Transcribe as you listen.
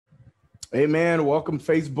Amen. Welcome,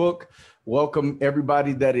 Facebook. Welcome,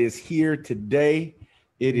 everybody that is here today.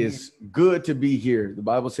 It is good to be here. The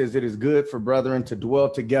Bible says it is good for brethren to dwell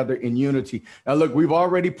together in unity. Now, look, we've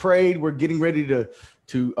already prayed. We're getting ready to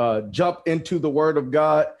jump into the Word of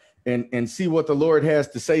God and see what the Lord has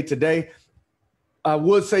to say today. I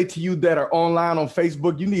would say to you that are online on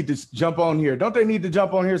Facebook, you need to jump on here. Don't they need to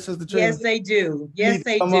jump on here, Sister Trina? Yes, they do. Yes,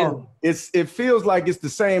 they do. It feels like it's the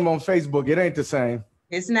same on Facebook. It ain't the same.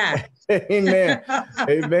 It's not. Amen.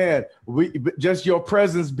 Amen. Just your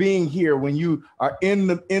presence being here when you are in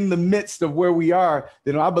the midst of where we are,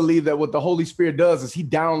 then I believe that what the Holy Spirit does is he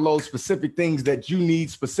downloads specific things that you need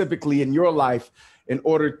specifically in your life in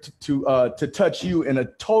order to touch you in a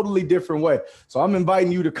totally different way. So I'm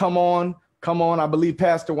inviting you to come on. I believe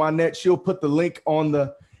Pastor Wynette, she'll put the link in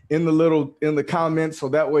the comments so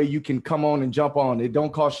that way you can come on and jump on. It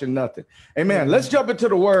don't cost you nothing. Amen. Let's jump into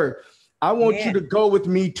the word. I want you to go with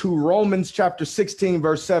me to Romans chapter 16,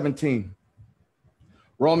 verse 17.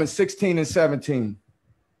 Romans 16 and 17.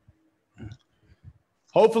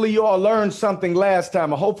 Hopefully you all learned something last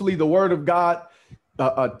time. Hopefully the word of God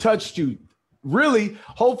touched you. Really,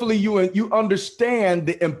 hopefully you understand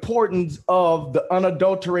the importance of the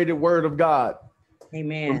unadulterated word of God.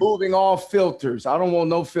 Amen. Removing all filters. I don't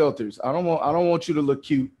want no filters. I don't want you to look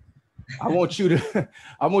cute. I want you to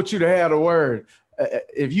have the word.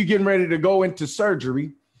 If you're getting ready to go into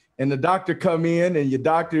surgery and the doctor come in and your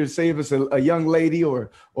doctor say if it's a young lady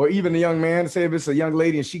or even a young man, say if it's a young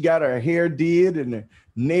lady and she got her hair did and the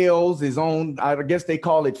nails is on, I guess they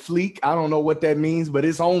call it fleek. I don't know what that means, but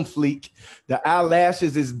it's on fleek. The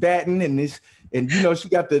eyelashes is batting and she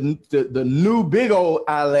got the new big old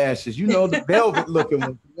eyelashes, the velvet looking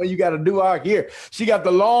one. When you got to do our hair. She got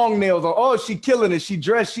the long nails on. Oh, she killing it. She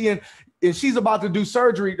dressed, and she's about to do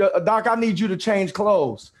surgery. Doc, I need you to change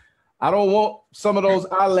clothes. I don't want some of those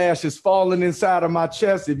eyelashes falling inside of my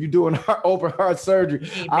chest if you're doing open heart surgery.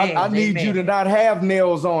 I need you to not have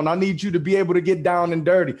nails on. I need you to be able to get down and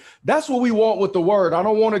dirty. That's what we want with the word. I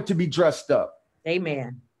don't want it to be dressed up.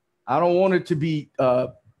 Amen. I don't want it to be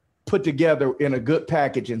put together in a good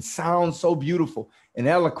package and sound so beautiful and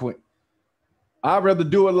eloquent. I'd rather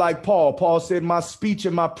do it like Paul. Paul said, my speech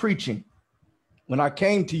and my preaching, when I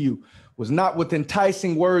came to you, was not with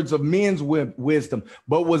enticing words of men's wisdom,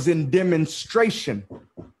 but was in demonstration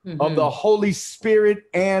of the Holy Spirit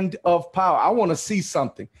and of power. I want to see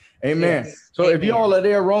something. Amen. Yes. So if y'all are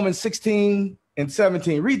there, Romans 16 and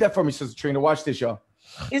 17, read that for me, Sister Trina. Watch this, y'all.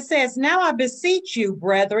 It says, now I beseech you,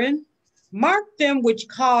 brethren, mark them which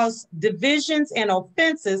cause divisions and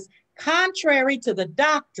offenses contrary to the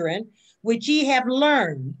doctrine which ye have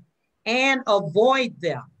learned, and avoid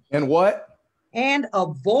them. And what? And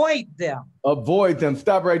avoid them. Avoid them.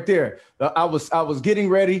 Stop right there. I was getting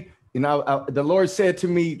ready. The Lord said to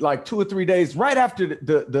me like 2 or 3 days right after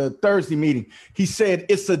the Thursday meeting, he said,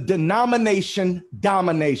 it's a denomination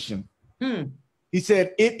domination. He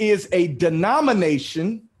said, it is a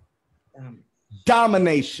denomination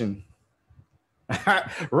domination.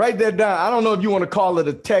 Write that down. I don't know if you want to call it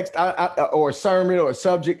a text or a sermon or a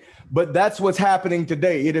subject, but that's what's happening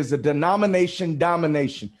today. It is a denomination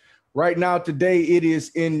domination. Right now, today, it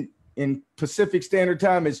is in Pacific Standard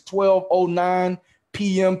Time. It's 12:09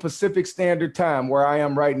 p.m. Pacific Standard Time where I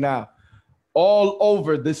am right now. All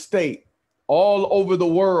over the state, all over the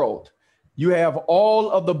world, you have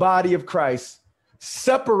all of the body of Christ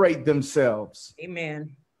separate themselves.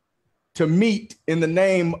 Amen. To meet in the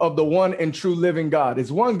name of the one and true living God.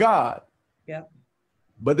 It's one God. Yep.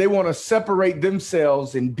 But they want to separate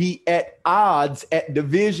themselves and be at odds, at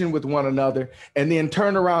division with one another, and then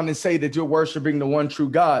turn around and say that you're worshiping the one true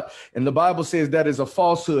God. And the Bible says that is a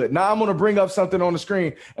falsehood. Now I'm going to bring up something on the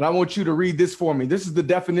screen, and I want you to read this for me. This is the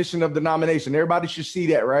definition of denomination. Everybody should see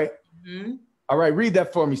that, right? Mm-hmm. All right, read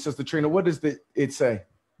that for me, Sister Trina. What does it say?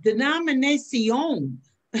 Denomination,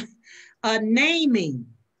 a naming,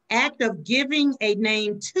 act of giving a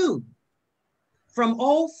name to. From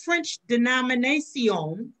Old French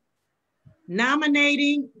denomination,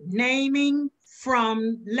 nominating, naming,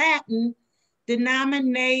 from Latin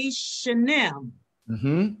denominationem,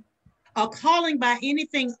 a calling by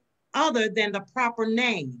anything other than the proper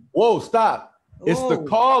name. Whoa, stop. It's the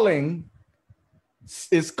calling.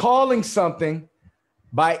 It's calling something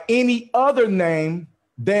by any other name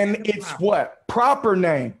than its what? Proper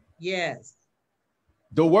name. Yes.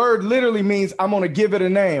 The word literally means I'm going to give it a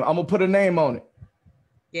name. I'm going to put a name on it.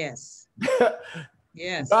 Yes.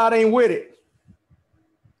 Yes. God ain't with it.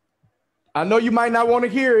 I know you might not want to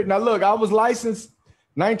hear it. Now, look, I was licensed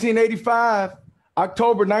 1985,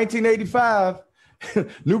 October 1985,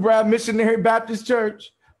 New Bride Missionary Baptist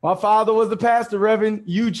Church. My father was the pastor, Reverend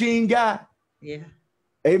Eugene Guy. Yeah.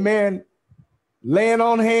 Amen. Laying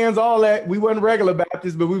on hands, all that. We weren't regular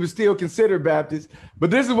Baptists, but we were still considered Baptists. But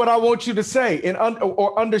this is what I want you to say and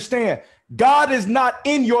or understand. God is not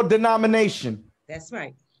in your denomination. That's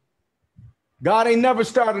right. God ain't never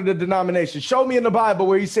started a denomination. Show me in the Bible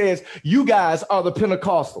where he says, you guys are the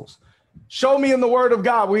Pentecostals. Show me in the word of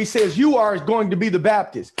God where he says you are going to be the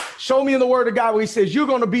Baptist. Show me in the word of God where he says you're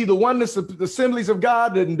going to be the oneness of the assemblies of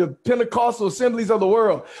God and the Pentecostal assemblies of the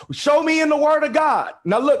world. Show me in the word of God.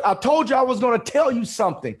 Now, look, I told you I was going to tell you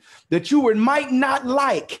something that you might not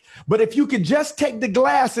like, but if you could just take the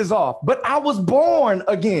glasses off. But I was born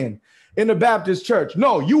again in the Baptist church.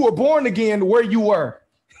 No, you were born again where you were.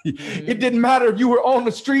 It didn't matter if you were on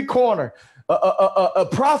the street corner.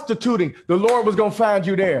 Prostituting, the Lord was going to find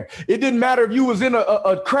you there. It didn't matter if you was in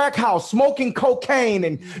a crack house smoking cocaine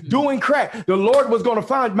and doing crack. The Lord was going to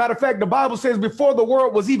find. Matter of fact, the Bible says before the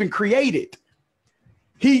world was even created,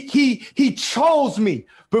 he chose me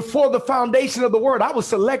before the foundation of the world. I was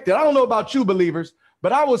selected. I don't know about you believers,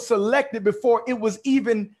 but I was selected before it was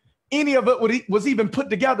even any of it was even put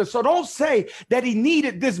together. So don't say that he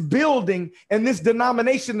needed this building and this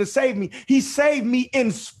denomination to save me. He saved me in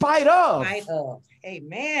spite of.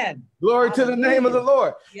 Amen. Glory Hallelujah. To the name of the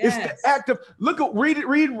Lord. Yes. It's the act of,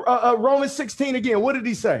 read Romans 16 again. What did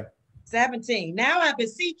he say? 17. Now I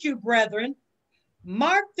beseech you, brethren,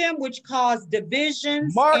 mark them which cause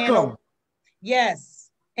divisions. Mark them. Yes.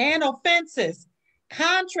 And offenses,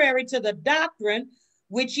 contrary to the doctrine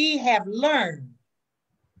which ye have learned.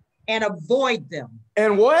 And avoid them.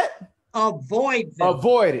 And what? Avoid them.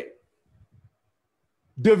 Avoid it.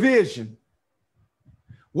 Division.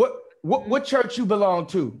 What church you belong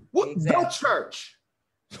to? What exactly. The church?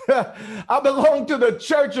 I belong to the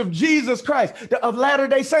Church of Jesus Christ, of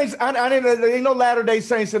Latter-day Saints. There ain't no Latter-day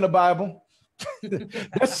Saints in the Bible.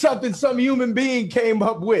 That's something some human being came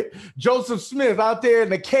up with. Joseph Smith out there in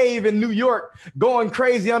the cave in New York going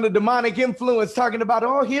crazy under demonic influence talking about,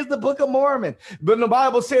 oh, here's the Book of Mormon. But the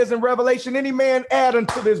Bible says in Revelation, any man add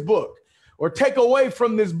unto this book or take away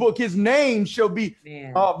from this book, his name shall be,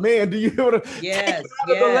 oh man, do you hear what yes,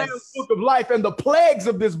 out of the Lamb's book of life, and the plagues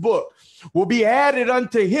of this book will be added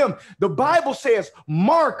unto him. The Bible says,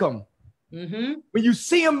 mark them. When you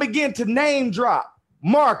see them begin to name drop,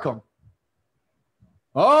 mark them.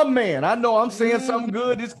 Oh, man, I know I'm saying something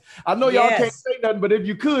good. I know y'all can't say nothing, but if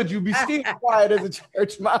you could, you'd be still quiet as a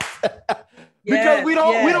church mouse. Because we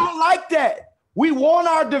don't like that. We want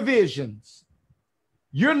our divisions.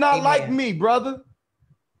 You're not like me, brother.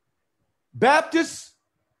 Baptists,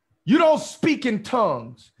 you don't speak in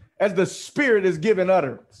tongues as the Spirit is given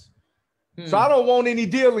utterance. So I don't want any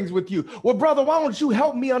dealings with you. Well, brother, why don't you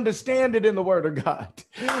help me understand it in the word of God,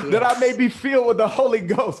 that I may be filled with the Holy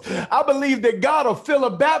Ghost. I believe that God will fill a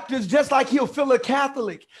Baptist just like he'll fill a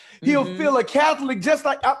Catholic. He'll fill a Catholic just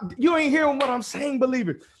like, you ain't hearing what I'm saying,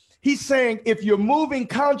 believer. He's saying, if you're moving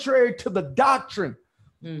contrary to the doctrine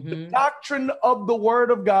of the word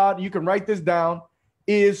of God, you can write this down,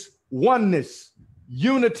 is oneness,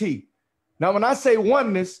 unity. Now, when I say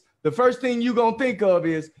oneness, the first thing you're going to think of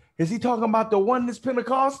is he talking about the oneness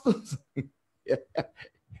Pentecostals?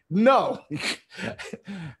 No,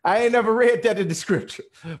 I ain't never read that in the scripture,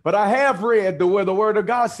 but I have read where the word of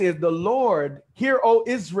God says, the Lord, hear, O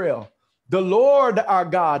Israel, the Lord our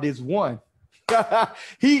God is one.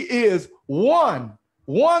 He is one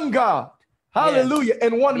God. Hallelujah.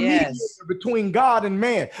 And one mediator between God and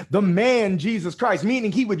man, the man, Jesus Christ,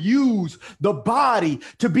 meaning he would use the body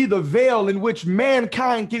to be the veil in which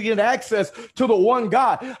mankind can get access to the one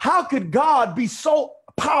God. How could God be so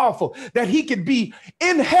powerful that he could be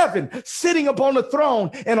in heaven, sitting upon the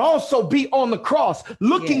throne, and also be on the cross,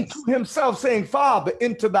 looking to himself, saying, Father,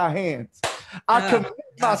 into thy hands I commit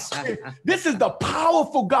my spirit. This is the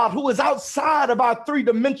powerful God who is outside of our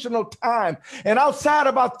three-dimensional time and outside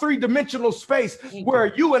of our three-dimensional space,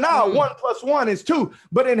 where you and I, 1 + 1 is 2.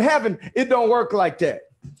 But in heaven, it don't work like that.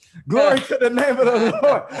 Glory to the name of the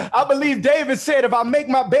Lord. I believe David said, if I make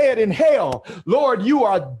my bed in hell, Lord, you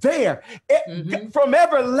are there. From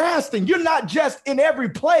everlasting. You're not just in every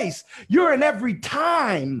place. You're in every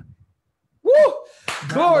time. Woo!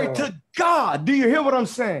 Glory to God. Do you hear what I'm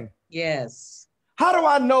saying? Yes. How do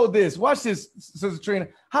I know this? Watch this, Sister Trina.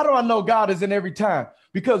 How do I know God is in every time?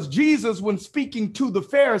 Because Jesus, when speaking to the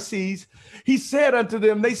Pharisees, he said unto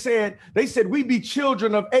them, they said, we be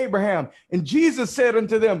children of Abraham. And Jesus said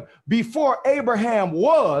unto them, before Abraham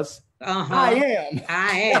was, I am.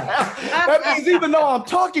 I am. That means even though I'm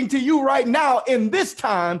talking to you right now in this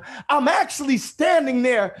time, I'm actually standing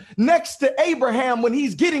there next to Abraham when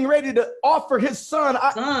he's getting ready to offer his son.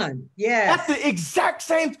 Yes. At the exact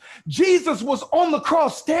same, Jesus was on the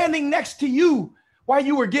cross standing next to you while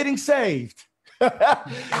you were getting saved.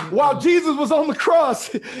 While Jesus was on the cross,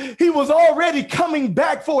 he was already coming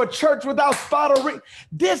back for a church without spot or wrinkle.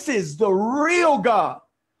 This is the real God.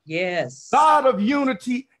 Yes. God of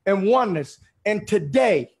unity and oneness. And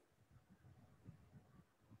today,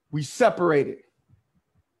 we separated.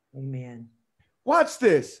 Amen. Watch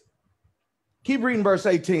this. Keep reading verse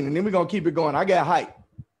 18, and then we're going to keep it going. I got hype.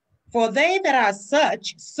 For they that are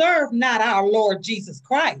such serve not our Lord Jesus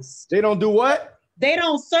Christ. They don't do what? They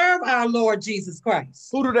don't serve our Lord Jesus Christ.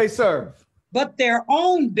 Who do they serve? But their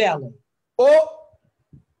own belly. Oh,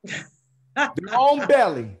 their own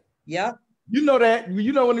belly. Yep. You know that.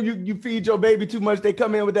 You know when you feed your baby too much, they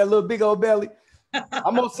come in with that little big old belly.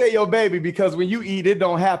 I'm going to say your baby because when you eat, it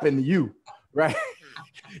don't happen to you, right?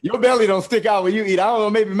 Your belly don't stick out when you eat. I don't know,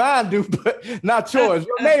 maybe mine do, but not yours.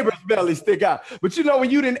 Your neighbor's belly stick out. But you know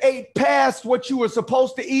when you didn't ate past what you were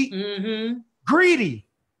supposed to eat? Greedy.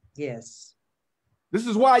 Yes. This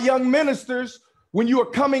is why young ministers, when you are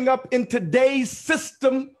coming up in today's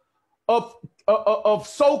system of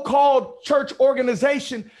so-called church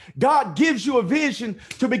organization, God gives you a vision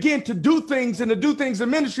to begin to do things and to do things in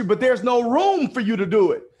ministry, but there's no room for you to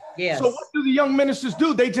do it. Yes. So what do the young ministers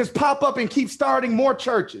do? They just pop up and keep starting more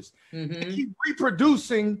churches. They keep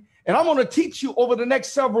reproducing. And I'm going to teach you over the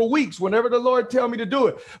next several weeks, whenever the Lord tell me to do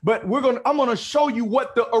it. But I'm going to show you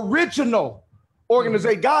what the original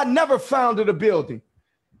organization, God never founded a building.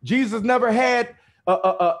 Jesus never had,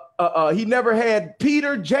 he never had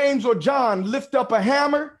Peter, James, or John lift up a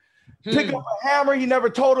hammer, pick up a hammer. He never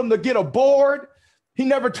told them to get a board. He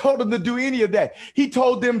never told them to do any of that. He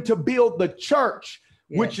told them to build the church,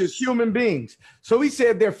 which is human beings. So he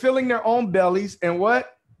said they're filling their own bellies and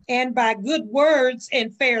what? And by good words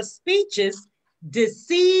and fair speeches,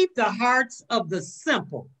 deceive the hearts of the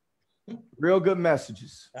simple. Real good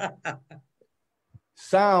messages.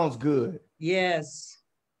 Sounds good. Yes.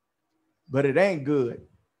 But it ain't good.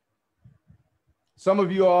 Some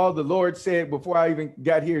of you all, the Lord said before I even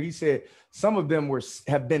got here, he said, some of them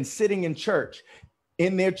have been sitting in church,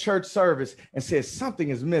 in their church service, and said something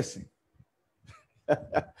is missing.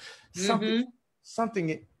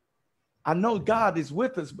 Something, I know God is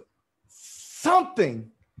with us, but something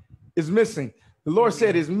is missing. The Lord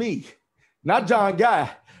said it's me, not John Guy,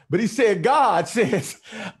 but he said, God says,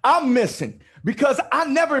 I'm missing because I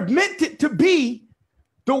never meant it to be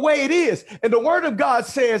the way it is. And the word of God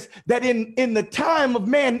says that in the time of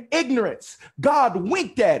man ignorance, God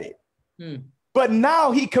winked at it. But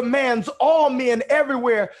now he commands all men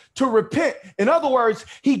everywhere to repent. In other words,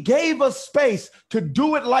 he gave us space to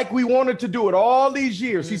do it like we wanted to do it all these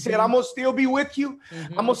years. He said, I'm going to still be with you.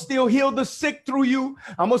 I'm going to still heal the sick through you.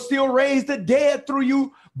 I'm going to still raise the dead through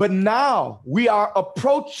you. But now we are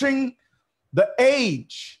approaching the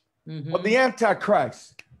age of the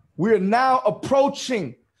Antichrist. We're now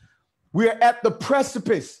approaching. We're at the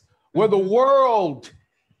precipice where the world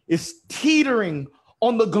is teetering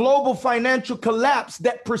on the global financial collapse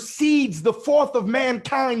that precedes the fourth of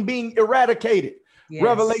mankind being eradicated.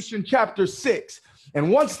 Revelation chapter 6.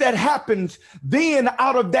 And once that happens, then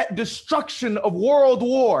out of that destruction of world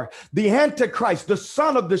war, the Antichrist, the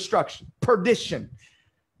son of destruction, perdition,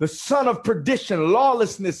 the son of perdition,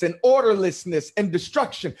 lawlessness and orderlessness and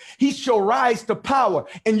destruction, he shall rise to power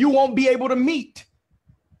and you won't be able to meet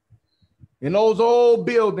in those old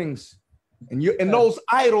buildings, and those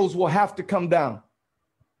idols will have to come down.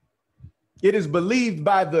 It is believed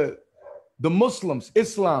by the Muslims,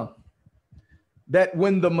 Islam, that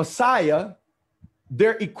when the Messiah,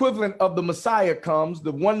 their equivalent of the Messiah comes,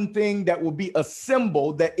 the one thing that will be a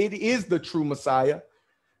symbol that it is the true Messiah,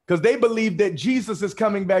 because they believe that Jesus is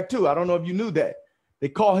coming back too. I don't know if you knew that. They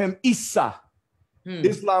call him Isa.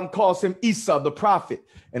 Islam calls him Isa, the prophet.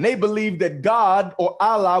 And they believe that God or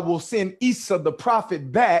Allah will send Isa, the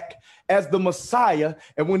prophet, back as the Messiah.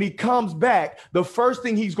 And when he comes back, the first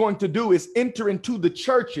thing he's going to do is enter into the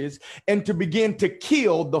churches and to begin to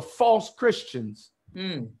kill the false Christians.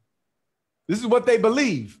 This is what they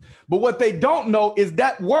believe. But what they don't know is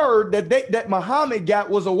that word that Muhammad got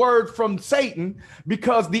was a word from Satan,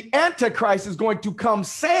 because the Antichrist is going to come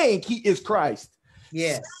saying he is Christ.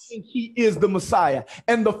 Yes. He is the Messiah.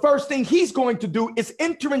 And the first thing he's going to do is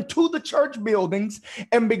enter into the church buildings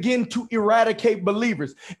and begin to eradicate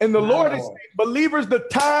believers. And the Lord is saying, believers, the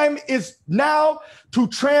time is now to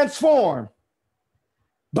transform.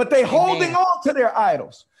 But they're holding on to their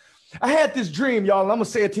idols. I had this dream, y'all. And I'm going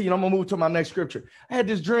to say it to you, and I'm going to move to my next scripture. I had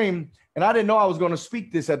this dream, and I didn't know I was going to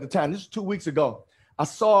speak this at the time. This was 2 weeks ago. I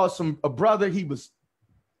saw a brother.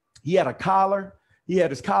 He had a collar. He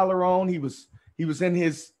had his collar on. He was in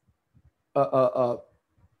his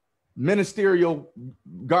ministerial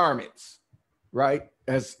garments, right?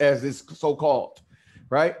 As is so called,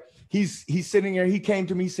 right? He's sitting there. He came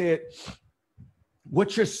to me, said,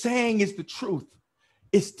 "What you're saying is the truth.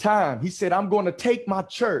 It's time." He said, "I'm going to take my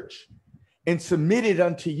church and submit it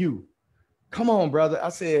unto you." Come on, brother. I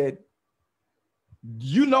said,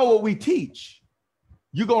 "You know what we teach.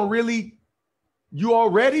 You all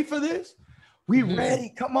ready for this?" We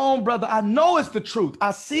ready. Come on, brother. I know it's the truth.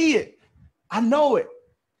 I see it. I know it.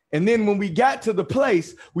 And then when we got to the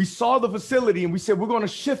place, we saw the facility and we said, we're going to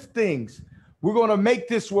shift things. We're going to make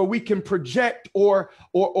this where we can project or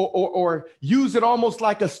use it almost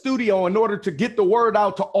like a studio in order to get the word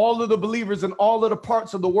out to all of the believers in all of the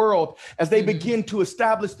parts of the world as they begin to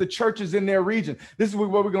establish the churches in their region. This is what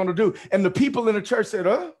we're going to do. And the people in the church said,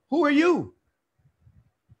 who are you?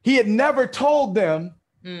 He had never told them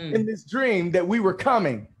in this dream that we were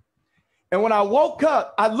coming. And when I woke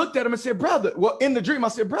up, I looked at him and said, "Brother," well, in the dream, I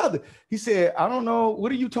said, "Brother." He said, "I don't know. What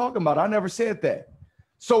are you talking about? I never said that."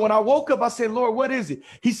 So when I woke up, I said, "Lord, what is it?"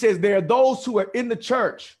 He says, "There are those who are in the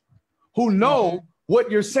church who know what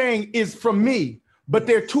you're saying is from me, but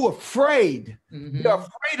they're too afraid. They're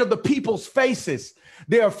afraid of the people's faces.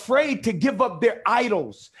 They're afraid to give up their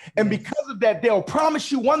idols. And because of that, they'll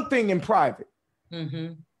promise you one thing in private.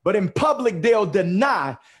 But in public, they'll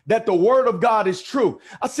deny that the word of God is true."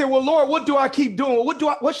 I said, "Well, Lord, what do I keep doing?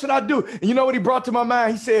 What should I do?" And you know what he brought to my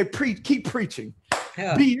mind? He said, keep preaching.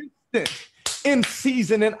 Be instant, in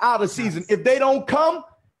season and out of season. If they don't come,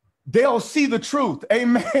 they'll see the truth.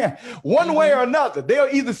 Amen. One way or another, they'll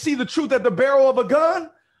either see the truth at the barrel of a gun,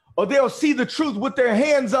 or they'll see the truth with their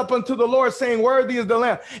hands up unto the Lord saying, "Worthy is the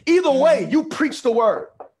Lamb." Either way, you preach the word.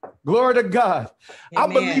 Glory to God. Amen.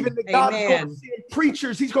 I believe in that God is going to send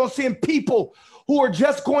preachers. He's going to send people who are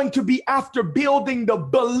just going to be after building the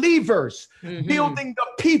believers, building the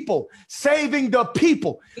people, saving the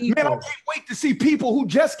people. Man, I can't wait to see people who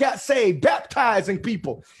just got saved, baptizing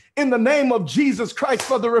people in the name of Jesus Christ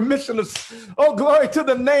for the remission of, oh, glory to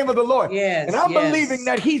the name of the Lord. Yes, and I'm believing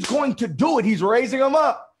that he's going to do it. He's raising them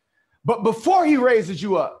up. But before he raises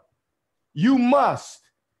you up, you must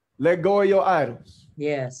let go of your idols.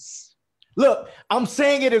 Yes. Look, I'm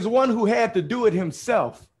saying it as one who had to do it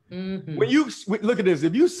himself. When you look at this,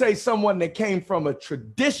 if you say someone that came from a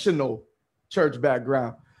traditional church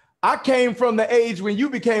background, I came from the age when you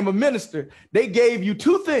became a minister, they gave you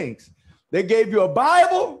two things. They gave you a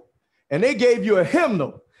Bible and they gave you a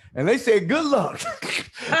hymnal. And they said, "Good luck."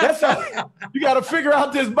 That's how you got to figure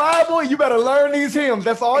out this Bible. And you better learn these hymns.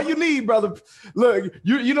 That's all you need, brother. Look,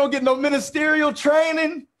 you don't get no ministerial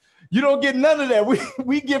training. You don't get none of that.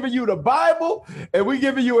 We giving you the Bible and we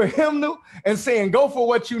giving you a hymnal and saying, go for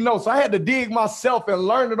what you know. So I had to dig myself and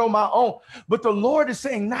learn it on my own. But the Lord is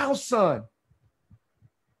saying, now, son,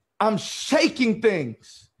 I'm shaking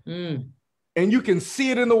things. And you can see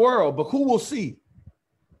it in the world, but who will see?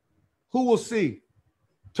 Who will see?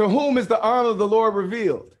 To whom is the honor of the Lord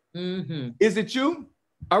revealed? Is it you?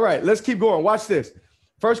 All right, let's keep going. Watch this.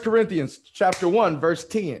 1 Corinthians chapter 1, verse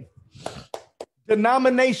 10.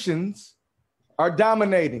 Denominations are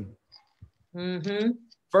dominating. 1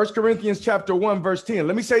 Corinthians chapter 1, verse 10.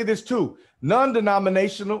 Let me say this too.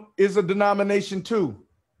 Non-denominational is a denomination too.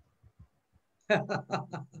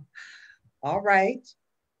 All right.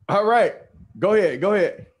 All right. Go ahead. Go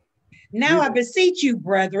ahead. Now I beseech you,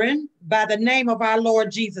 brethren, by the name of our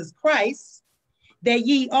Lord Jesus Christ, that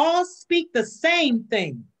ye all speak the same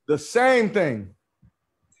thing. The same thing.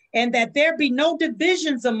 And that there be no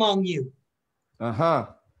divisions among you.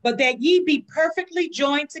 But that ye be perfectly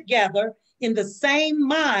joined together in the same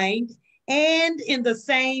mind and in the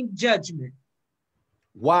same judgment.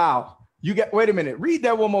 Wow. Wait a minute. Read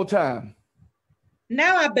that one more time.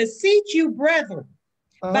 Now I beseech you, brethren,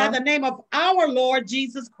 by the name of our Lord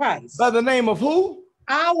Jesus Christ. By the name of who?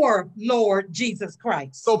 Our Lord Jesus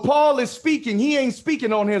Christ. So Paul is speaking. He ain't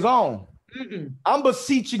speaking on his own. I'm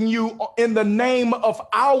beseeching you in the name of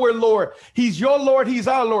our Lord. He's your Lord. He's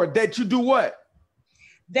our Lord. That you do what?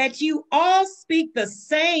 That you all speak the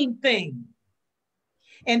same thing,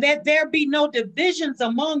 and that there be no divisions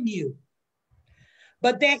among you,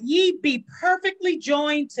 but that ye be perfectly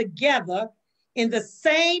joined together in the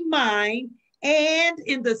same mind and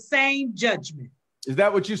in the same judgment. Is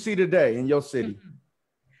that what you see today in your city?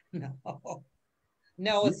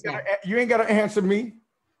 No, it's not. You ain't got to answer me.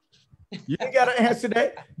 You ain't got to answer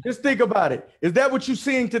that. Just think about it. Is that what you're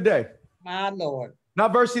seeing today? My Lord. Now,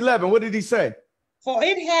 verse 11, what did he say? For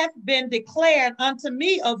it hath been declared unto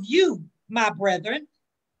me of you, my brethren,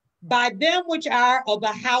 by them which are of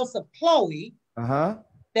the house of Chloe,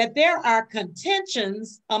 that there are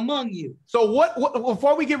contentions among you. So what,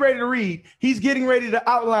 before we get ready to read, he's getting ready to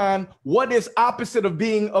outline what is opposite of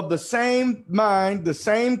being of the same mind, the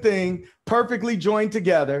same thing, perfectly joined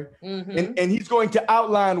together. And he's going to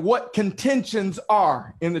outline what contentions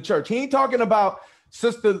are in the church. He ain't talking about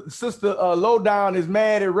sister Lowdown is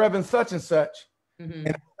mad at Reverend such and such.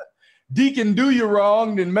 And Deacon do you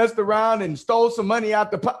wrong and messed around and stole some money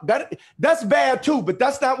out the pot. That's bad too, but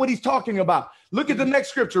that's not what he's talking about. Look at the next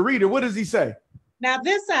scripture. Read it. What does he say? Now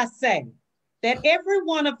this I say, that every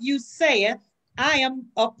one of you saith, I am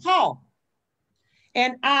of Paul,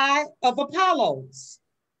 and I of Apollos,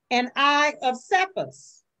 and I of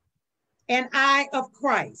Cephas, and I of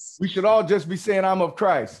Christ. We should all just be saying, I'm of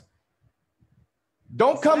Christ.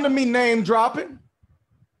 Don't come to me name dropping.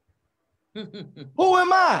 Who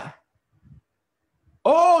am I?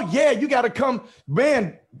 Oh, yeah, you got to come.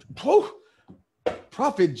 Man,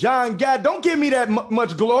 Prophet John, God, don't give me that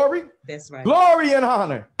much glory. That's right. Glory and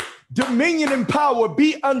honor, dominion and power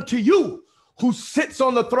be unto you who sits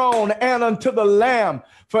on the throne and unto the Lamb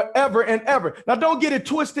forever and ever. Now, don't get it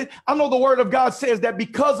twisted. I know the word of God says that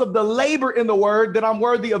because of the labor in the word, that I'm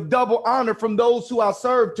worthy of double honor from those who I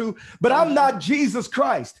serve to, but I'm not Jesus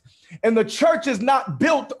Christ. And the church is not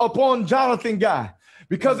built upon Jonathan Guy,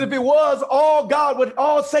 because if it was,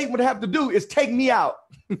 all Satan would have to do is take me out.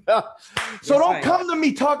 So don't come to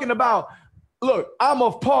me talking about, look, I'm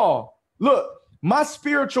of Paul. Look, my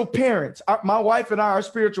spiritual parents, my wife and I, our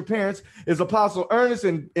spiritual parents is Apostle Ernest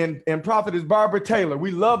and Prophetess Barbara Taylor.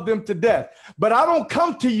 We love them to death. But I don't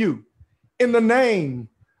come to you in the name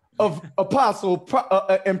of Apostle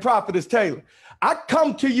and Prophetess Taylor. I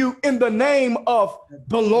come to you in the name of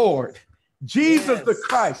the Lord, Jesus the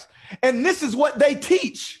Christ. And this is what they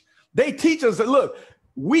teach. They teach us that, look,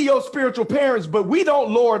 we your spiritual parents, but we don't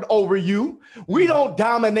lord over you. We don't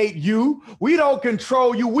dominate you. We don't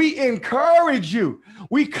control you. We encourage you.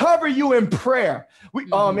 We cover you in prayer.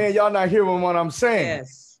 Oh man, y'all not hearing what I'm saying.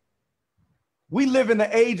 Yes. We live in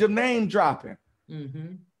the age of name dropping.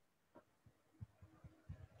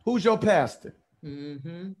 Who's your pastor?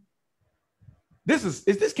 Is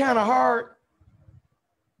this kind of hard?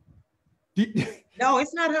 No,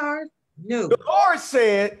 it's not hard. No. The Lord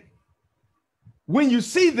said, when you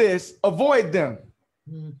see this, avoid them.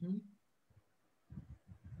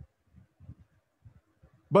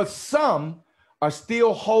 But some are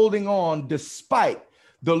still holding on despite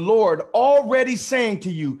the Lord already saying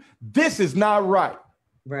to you, this is not right.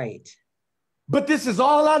 Right. But this is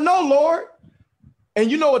all I know, Lord.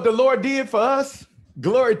 And you know what the Lord did for us?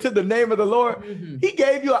 Glory to the name of the Lord. He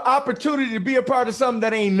gave you an opportunity to be a part of something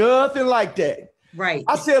that ain't nothing like that. Right.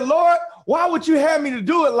 I said, Lord, why would you have me to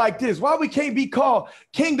do it like this? Why we can't be called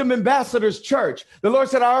Kingdom Ambassadors Church? The Lord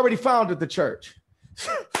said, I already founded the church.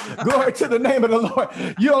 Glory to the name of the Lord.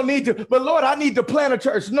 You don't need to, but Lord, I need to plant a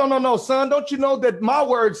church. No, son. Don't you know that my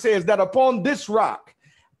word says that upon this rock,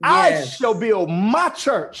 I shall build my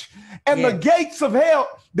church, and the gates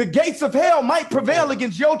of hell might prevail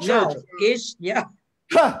against your church.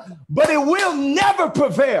 But it will never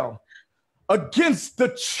prevail against the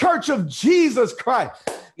church of Jesus Christ.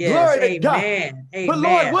 Glory to God. Amen. But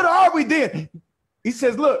Lord, what are we then? He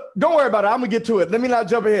says, look, don't worry about it. I'm going to get to it. Let me not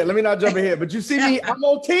jump ahead. But you see me, I'm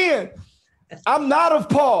on 10. I'm not of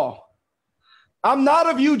Paul. I'm not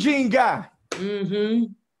of Eugene Guy.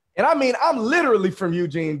 And I mean, I'm literally from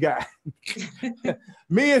Eugene Guy.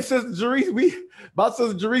 Me and Sister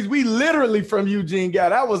Jerice, we literally from Eugene Guy.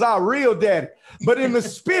 That was our real daddy. But in the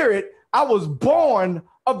spirit, I was born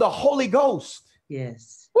of the Holy Ghost.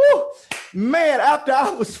 Yes. Woo! Man, after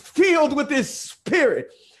I was filled with this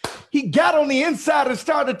spirit, he got on the inside and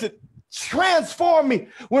started to transform me.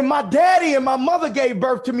 When my daddy and my mother gave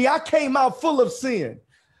birth to me, I came out full of sin.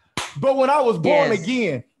 But when I was born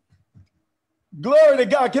again, glory to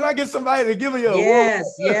God. Can I get somebody to give me a yes?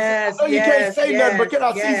 I know you can't say nothing, but can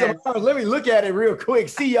I see some? Let me look at it real quick.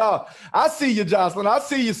 See y'all. I see you, Jocelyn. I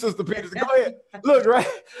see you, Sister Peterson. Go ahead. Look, right?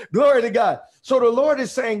 Glory to God. So the Lord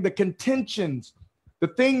is saying the contentions, the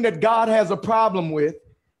thing that God has a problem with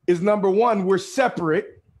is, number one, we're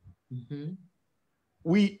separate.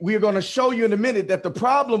 We are going to show you in a minute that the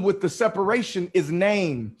problem with the separation is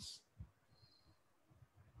names.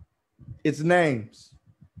 It's names.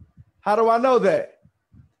 How do I know that?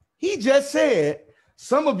 He just said,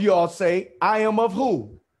 some of y'all say, I am of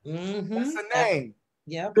who? That's a name.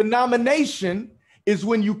 Denomination is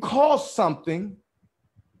when you call something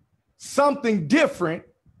different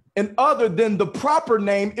and other than the proper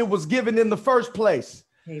name it was given in the first place.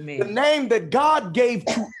 Amen. The name that God gave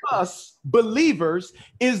to us believers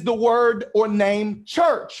is the word or name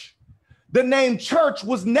church. The name church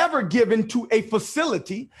was never given to a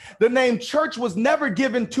facility. The name church was never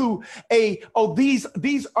given to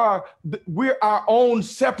we're our own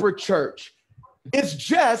separate church. It's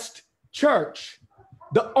just church.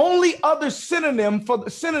 The only other synonyms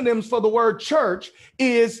for the word church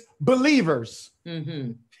is believers.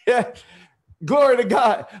 Mm-hmm. Yeah. Glory to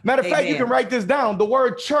God. Matter of fact, you Amen. can write this down. The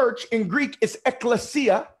word church in Greek is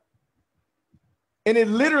ekklesia, and it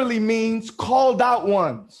literally means called out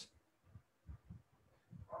ones.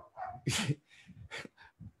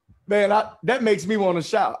 Man, that makes me want to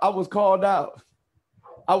shout. I was called out.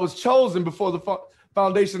 I was chosen before the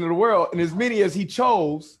foundation of the world, and as many as he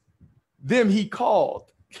chose, them he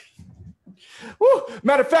called. Woo.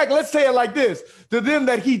 Matter of fact, let's say it like this. To them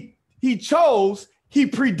that he chose, he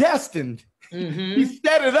predestined. Mm-hmm. He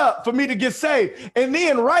set it up for me to get saved. And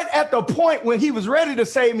then right at the point when he was ready to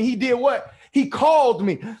save me, he did what? He called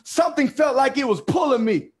me. Something felt like it was pulling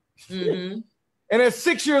me. Mm-hmm. And at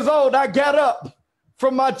 6 years old, I got up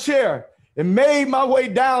from my chair and made my way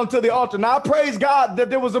down to the altar. Now, I praise God that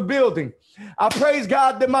there was a building. I praise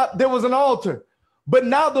God that there was an altar. But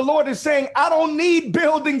now the Lord is saying, I don't need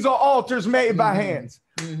buildings or altars made by hands.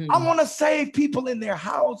 Mm-hmm. I want to save people in their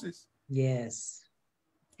houses. Yes.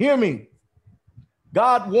 Hear me.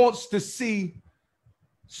 God wants to see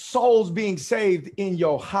souls being saved in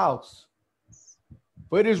your house.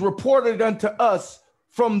 For it is reported unto us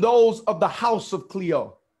from those of the house of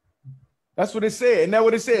Cleo. That's what it said. Isn't that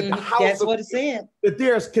what it said? Mm-hmm. The house That's of what it said. That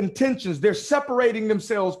there's contentions. They're separating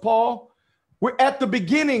themselves, Paul. We're at the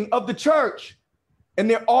beginning of the church, and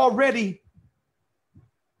they're already.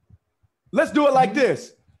 Let's do it like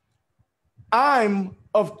this. I'm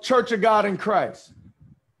of Church of God in Christ.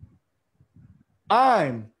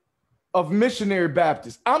 I'm of Missionary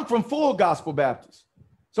Baptist. I'm from Full Gospel Baptist.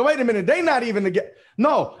 So wait a minute, they not even together.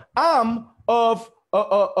 No, I'm of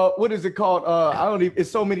what is it called? I don't even.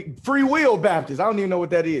 It's so many Free Will Baptist. I don't even know what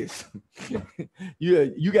that is.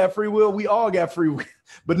 You got free will. We all got free will.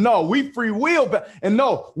 But no, we free will. And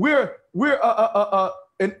no, we're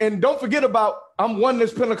and don't forget about I'm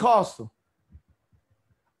Oneness Pentecostal.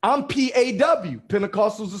 I'm PAW,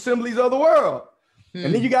 Pentecostals Assemblies of the World.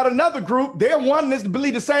 And then you got another group, they're oneness,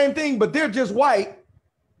 believe the same thing, but they're just white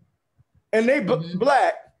and they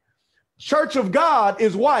black. Church of God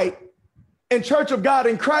is white and Church of God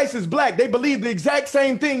in Christ is black. They believe the exact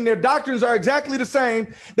same thing. Their doctrines are exactly the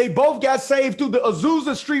same. They both got saved through the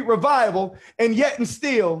Azusa Street revival, and yet and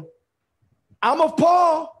still, I'm of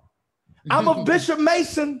Paul. I'm of Bishop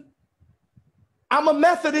Mason. I'm a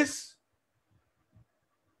Methodist.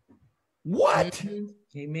 What? Mm-hmm.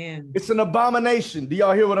 Amen. It's an abomination. Do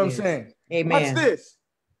y'all hear what I'm saying? Amen. Watch this.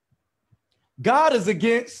 God is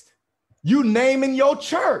against you naming your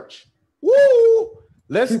church. Woo!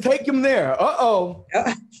 Let's take him there. Uh-oh.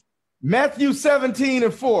 Matthew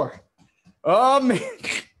 17:4. Oh, man.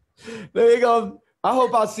 There you go. I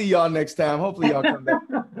hope I see y'all next time. Hopefully y'all come back.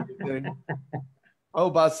 I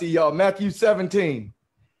hope I see y'all. Matthew 17.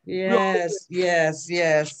 Yes,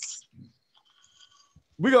 yes.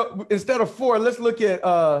 We go instead of 4, let's look at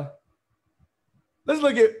 1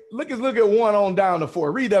 on down to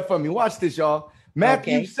 4. Read that for me. Watch this, y'all.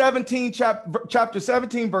 Matthew 17, chapter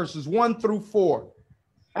 17, verses 1 through 4.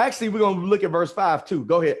 Actually, we're going to look at verse 5 too.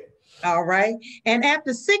 Go ahead. All right. And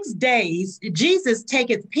after 6 days, Jesus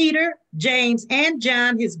taketh Peter, James, and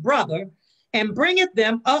John, his brother, and bringeth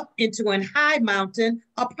them up into an high mountain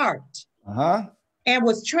apart, and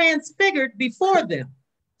was transfigured before them.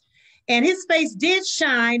 And his face did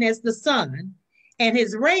shine as the sun, and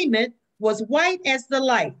his raiment was white as the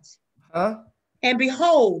light. And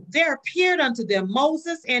behold, there appeared unto them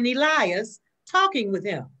Moses and Elias talking with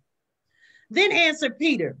him. Then answered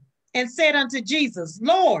Peter and said unto Jesus,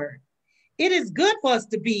 Lord, it is good for us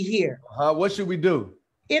to be here. What should we do?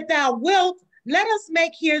 If thou wilt, let us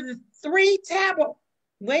make here the 3 tabernacles.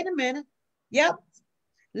 Wait a minute. Yep.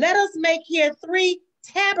 Let us make here 3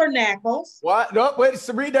 tabernacles. What? No, wait,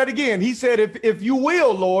 so read that again. He said, if you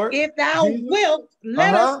will, Lord. If thou wilt,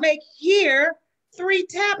 let us make here 3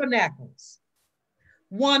 tabernacles.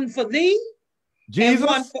 One for thee.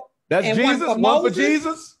 Jesus. That's Jesus. One for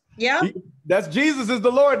Jesus. Yeah. That's Jesus is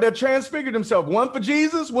the Lord that transfigured himself. One for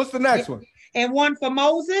Jesus. What's the next one? And one for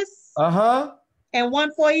Moses. And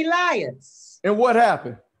one for Elias. And what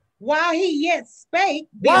happened? While he yet spake.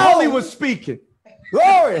 While he was speaking.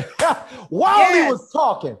 Glory. While he was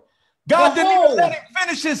talking. God didn't even let him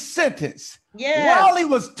finish his sentence. Yes. While he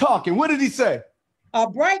was talking, what did he say? A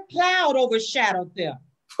bright cloud overshadowed them.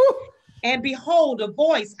 And behold, a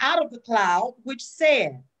voice out of the cloud, which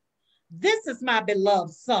said, this is my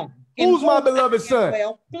beloved son. Who's my beloved son?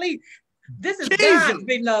 Well, please. This is Jesus. God's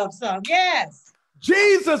beloved son. Yes.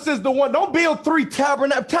 Jesus is the one. Don't build three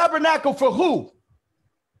tabernacle for who?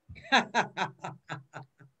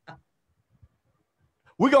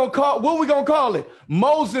 What we gonna call it?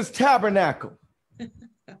 Moses tabernacle.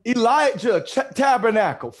 Elijah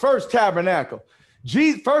tabernacle. First tabernacle.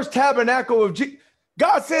 First tabernacle of Jesus.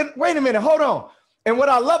 God said, wait a minute, hold on. And what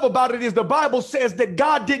I love about it is the Bible says that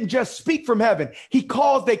God didn't just speak from heaven. He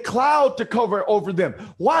caused a cloud to cover over them.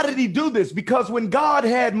 Why did he do this? Because when God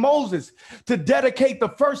had Moses to dedicate the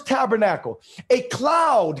first tabernacle, a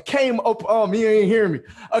cloud came up. Oh, you ain't hearing me.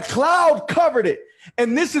 A cloud covered it.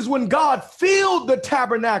 And this is when God filled the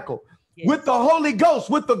tabernacle with the Holy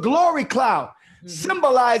Ghost, with the glory cloud,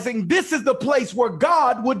 symbolizing this is the place where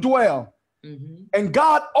God would dwell. And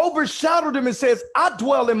God overshadowed him and says, I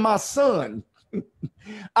dwell in my son.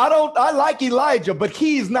 I like Elijah, but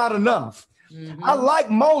he's not enough. I like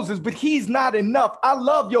Moses, but he's not enough. I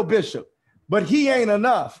love your bishop, but he ain't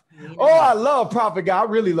enough. Oh, I love Prophet Guy. I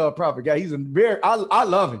really love Prophet Guy. He's I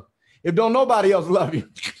love him. If don't nobody else love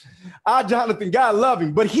him, Jonathan Guy, love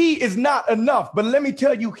him, but he is not enough. But let me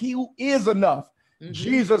tell you, he is enough.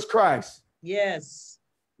 Jesus Christ. Yes.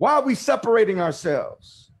 Why are we separating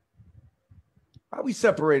ourselves? Why are we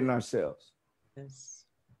separating ourselves? Yes.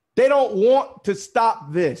 They don't want to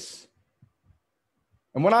stop this.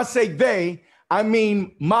 And when I say they, I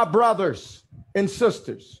mean my brothers and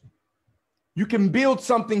sisters. You can build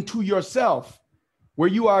something to yourself where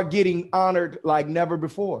you are getting honored like never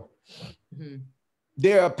before.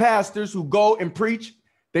 There are pastors who go and preach.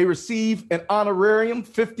 They receive an honorarium,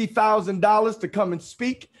 $50,000 to come and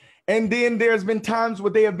speak. And then there's been times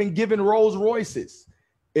where they have been given Rolls Royces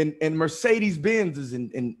and Mercedes Benzes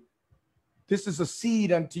and this is a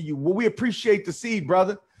seed unto you. Well, we appreciate the seed,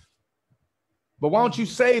 brother. But why don't you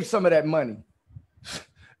save some of that money?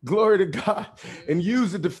 Glory to God. And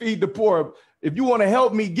use it to feed the poor. If you want to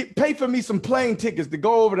help me, pay for me some plane tickets to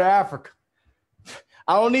go over to Africa.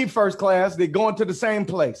 I don't need first class. They're going to the same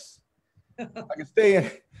place. I can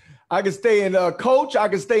stay in coach. I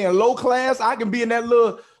can stay in low class. I can be in that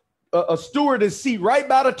little a stewardess seat right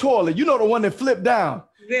by the toilet. You know, the one that flipped down.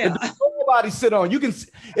 Yeah. Nobody sit on. You can,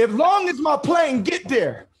 as long as my plane get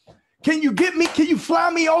there. Can you fly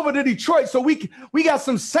me over to Detroit so we got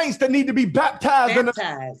some saints that need to be baptized?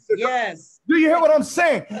 Yes. Do you hear what I'm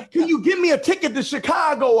saying? Can you give me a ticket to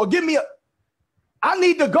Chicago or I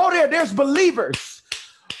need to go there. There's believers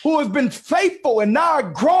who has been faithful and now are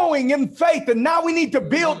growing in faith. And now we need to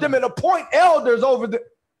build them and appoint elders over the.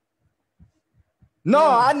 No,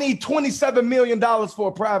 I need $27 million for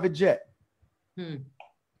a private jet.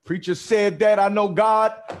 Preacher said that. I know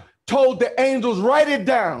God told the angels, write it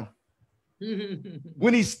down.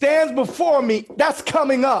 When he stands before me, that's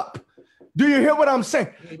coming up. Do you hear what I'm saying?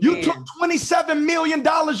 Amen. You took $27 million.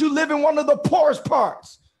 You live in one of the poorest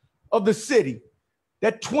parts of the city.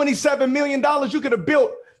 That $27 million, you could have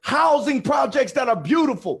built housing projects that are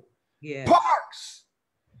beautiful. Yes. Parks.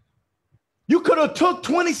 You could have took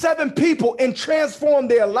 27 people and transformed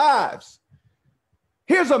their lives.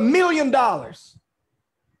 Here's $1 million.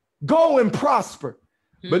 Go and prosper.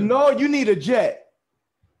 But no, you need a jet.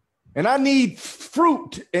 And I need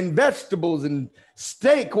fruit and vegetables and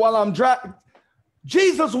steak while I'm driving.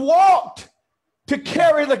 Jesus walked to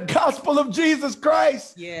carry the gospel of Jesus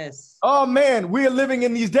Christ. Yes. Oh, man, we are living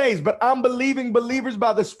in these days, but I'm believing believers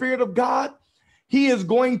by the Spirit of God. He is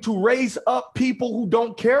going to raise up people who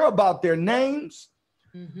don't care about their names,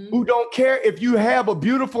 who don't care if you have a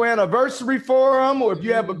beautiful anniversary for them or if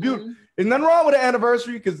you have a beautiful. There's nothing wrong with an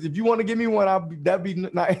anniversary, because if you want to give me one, that'd be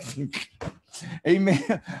nice.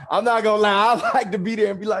 Amen. I'm not going to lie. I like to be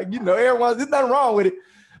there and be like, everyone's, there's nothing wrong with it.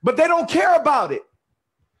 But they don't care about it.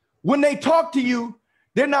 When they talk to you,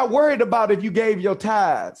 they're not worried about if you gave your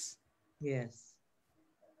tithes. Yes.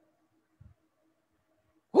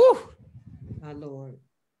 Whew. My Lord.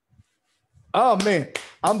 Oh, man.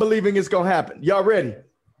 I'm believing it's going to happen. Y'all ready?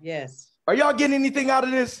 Yes. Are y'all getting anything out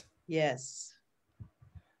of this? Yes.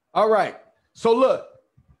 All right. So look,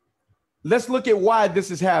 let's look at why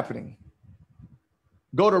this is happening.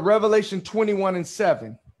 Go to Revelation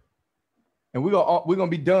 21:7. And we're gonna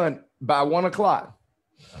be done by 1 o'clock.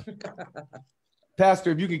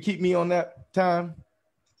 Pastor, if you can keep me on that time.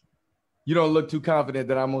 You don't look too confident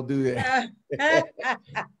that I'm gonna do that.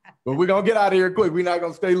 But we're gonna get out of here quick. We're not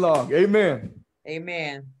gonna stay long. Amen.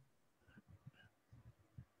 Amen.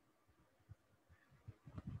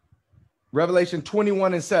 Revelation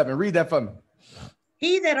 21:7. Read that for me.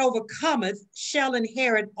 He that overcometh shall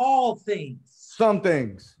inherit all things. Some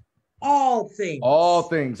things. All things. All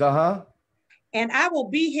things. Uh-huh. And I will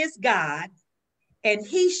be his God, and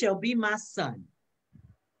he shall be my son.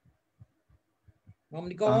 Want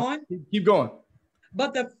me to go on? Keep going.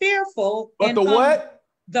 But the fearful. But the what?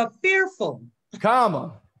 The fearful.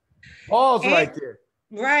 Comma. Pause right there.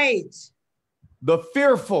 Right. The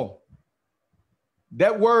fearful.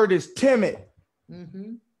 That word is timid.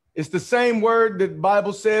 Mm-hmm. It's the same word that the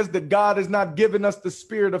Bible says that God has not given us the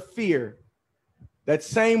spirit of fear. That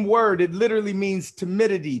same word, it literally means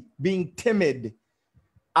timidity, being timid.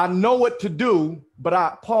 I know what to do, but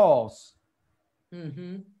I pause.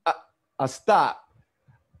 Mm-hmm. I stop.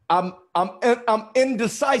 I'm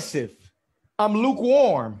indecisive. I'm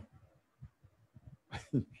lukewarm.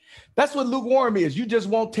 That's what lukewarm is. You just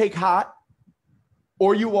won't take hot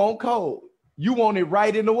or you won't cold. You want it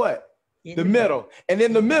right in the what? The middle. And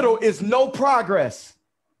in the middle is no progress.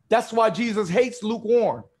 That's why Jesus hates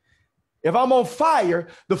lukewarm. If I'm on fire,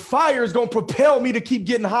 the fire is going to propel me to keep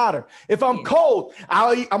getting hotter. If I'm cold,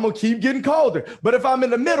 I'm going to keep getting colder. But if I'm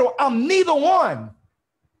in the middle, I'm neither one.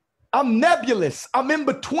 I'm nebulous. I'm in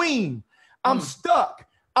between. I'm stuck.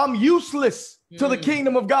 I'm useless to the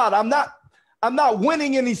kingdom of God. I'm not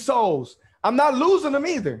winning any souls. I'm not losing them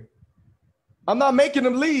either. I'm not making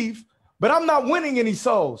them leave, but I'm not winning any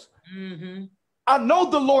souls. Mm-hmm. I know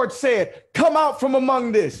the Lord said, come out from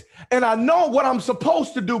among this. And I know what I'm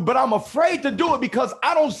supposed to do, but I'm afraid to do it because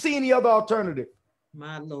I don't see any other alternative.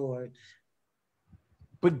 My Lord.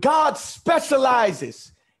 But God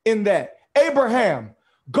specializes in that. Abraham,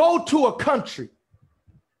 go to a country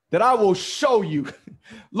that I will show you.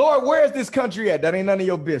 Lord, where is this country at? That ain't none of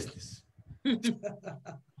your business.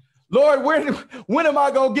 Lord, when am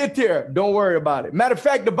I going to get there? Don't worry about it. Matter of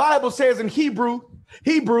fact, the Bible says in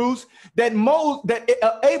Hebrews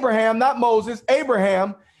that Abraham, not Moses,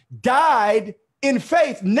 Abraham died in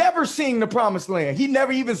faith, never seeing the promised land. He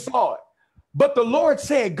never even saw it. But the Lord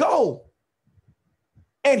said, go.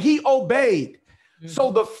 And he obeyed. Mm-hmm.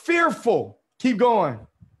 So the fearful, keep going.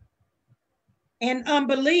 And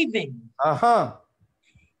unbelieving. Uh-huh.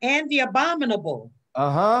 And the abominable.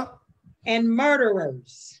 Uh-huh. And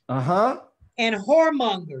murderers. Uh-huh. And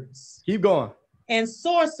whoremongers. Keep going. And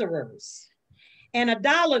sorcerers. And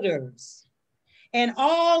idolaters. And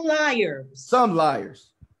all liars. Some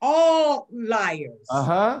liars. All liars.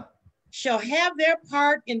 Uh-huh. Shall have their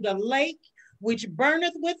part in the lake which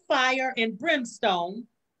burneth with fire and brimstone,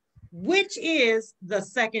 which is the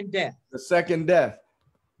second death. The second death.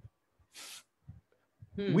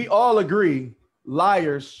 We all agree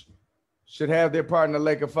liars should have their part in the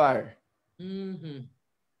lake of fire. Mm-hmm.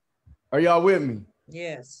 Are y'all with me?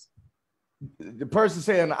 Yes. The person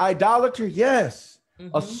saying idolater, yes.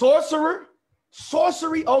 Mm-hmm. A sorcerer,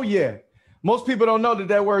 sorcery, oh yeah. Most people don't know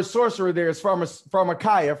that word sorcerer there is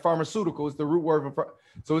pharmakeia, pharmaceutical is the root word for,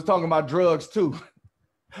 so it's talking about drugs too.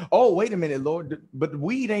 Oh, wait a minute, Lord, but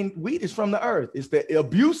weed is from the earth. It's the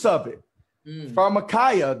abuse of it.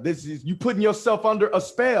 Pharmakeia, this is you putting yourself under a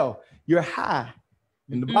spell. You're high.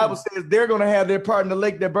 And the Bible says they're going to have their part in the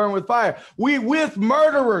lake that burn with fire. We with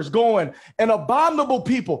murderers going and abominable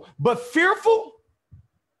people, but fearful.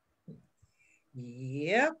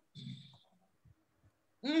 Yep.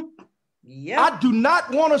 Yep. I do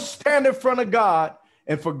not want to stand in front of God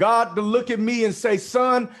and for God to look at me and say,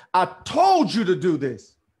 son, I told you to do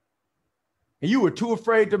this. And you were too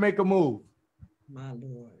afraid to make a move. My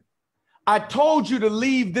Lord. I told you to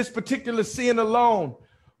leave this particular sin alone,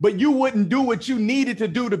 but you wouldn't do what you needed to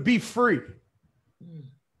do to be free.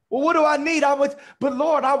 Well, what do I need? But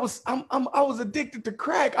Lord, I was addicted to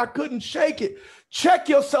crack. I couldn't shake it. Check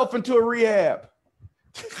yourself into a rehab.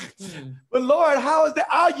 But Lord, how is that?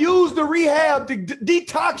 I'll use the rehab to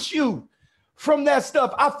detox you from that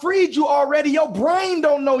stuff. I freed you already. Your brain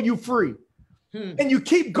don't know you free. And you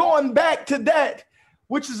keep going back to that,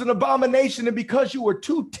 which is an abomination. And because you were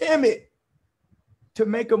too timid to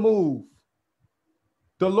make a move,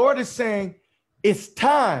 the Lord is saying, it's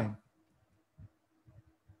time.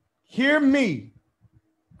 Hear me.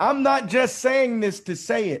 I'm not just saying this to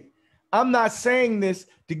say it. I'm not saying this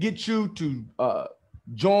to get you to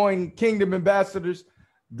join Kingdom Ambassadors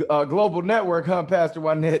Global Network, huh, Pastor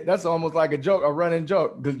Juanette? That's almost like a joke, a running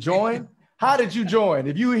joke. Join? How did you join?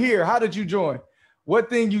 If you were here, how did you join? What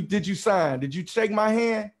thing did you sign? Did you shake my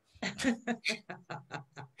hand?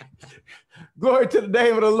 Glory to the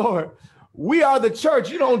name of the Lord. We are the church.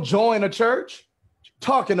 You don't join a church. What you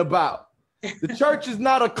talking about? The church is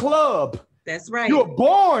not a club. That's right. You're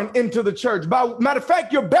born into the church. Matter of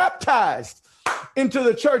fact, you're baptized into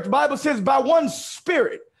the church. The Bible says by one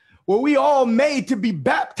spirit, where we all made to be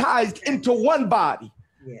baptized into one body.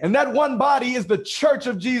 Yeah. And that one body is the church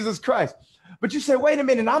of Jesus Christ. But you say, wait a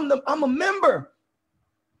minute, I'm a member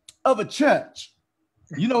of a church.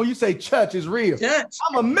 You know, you say church is real. Church.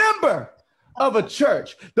 I'm a member of a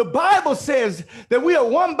church. The Bible says that we are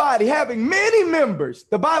one body having many members.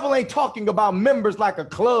 The Bible ain't talking about members like a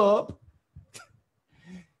club.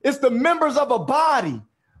 It's the members of a body.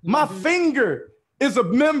 My finger is a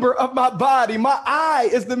member of my body. My eye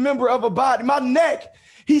is the member of a body. My neck.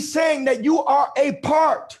 He's saying that you are a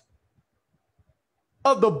part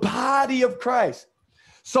of the body of Christ.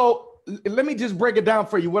 So let me just break it down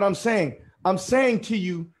for you. What I'm saying to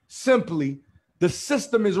you simply, the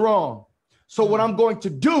system is wrong. So what I'm going to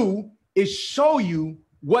do is show you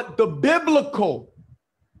what the biblical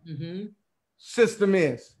system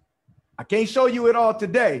is. I can't show you it all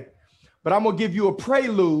today, but I'm going to give you a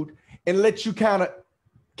prelude and let you kind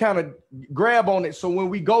of grab on it. So when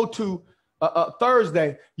we go to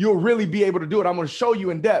Thursday, you'll really be able to do it. I'm going to show you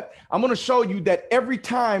in depth. I'm going to show you that every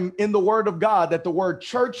time in the word of God that the word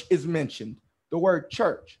church is mentioned, the word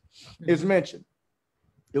church is mentioned,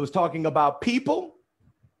 it was talking about people,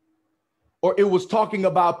 or it was talking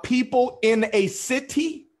about people in a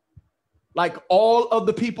city, like all of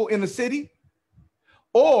the people in the city,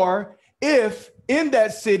 or if in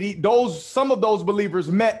that city, some of those believers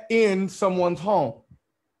met in someone's home.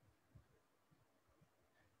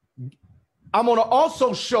 I'm going to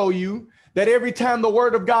also show you that every time the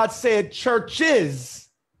word of God said churches,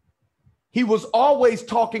 he was always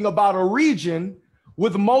talking about a region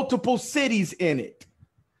with multiple cities in it.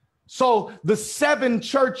 So the 7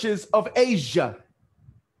 churches of Asia,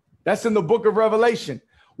 that's in the book of Revelation.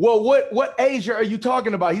 Well, what Asia are you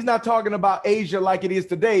talking about? He's not talking about Asia like it is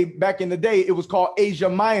today. Back in the day, it was called Asia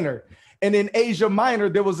Minor. And in Asia Minor,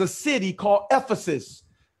 there was a city called Ephesus.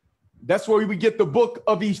 That's where we get the book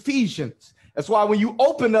of Ephesians. That's why when you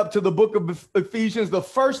open up to the book of Ephesians, the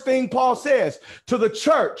first thing Paul says to the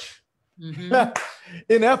church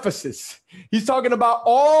in Ephesus, he's talking about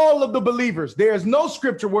all of the believers. There's no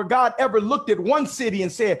scripture where God ever looked at one city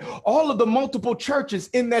and said, all of the multiple churches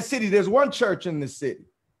in that city, there's one church in the city.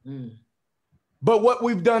 But what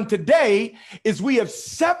we've done today is we have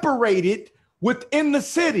separated within the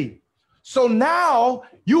city. So now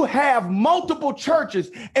you have multiple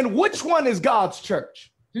churches. And which one is God's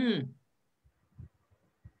church?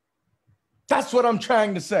 That's what I'm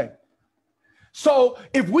trying to say. So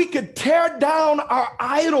if we could tear down our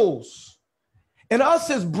idols, and us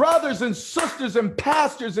as brothers and sisters and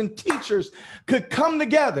pastors and teachers could come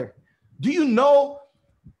together. Do you know?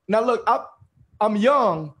 Now, look, I'm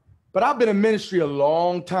young, but I've been in ministry a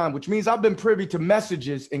long time, which means I've been privy to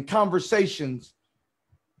messages and conversations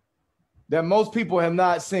that most people have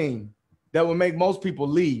not seen that will make most people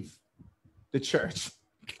leave the church.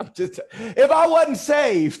 If I wasn't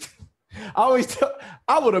saved, I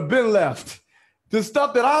would have been left. The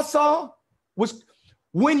stuff that I saw was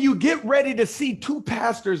when you get ready to see 2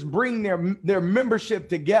 pastors bring their membership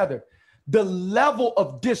together, the level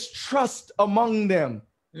of distrust among them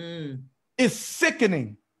is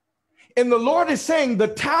sickening. And the Lord is saying the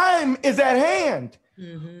time is at hand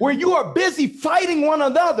where you are busy fighting one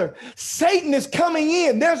another. Satan is coming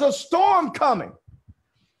in. There's a storm coming.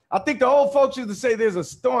 I think the old folks used to say there's a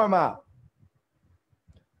storm out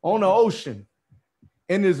on the ocean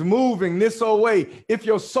and is moving this way. If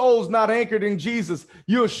your soul's not anchored in Jesus,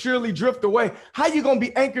 you'll surely drift away. How you going to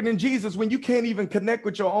be anchored in Jesus when you can't even connect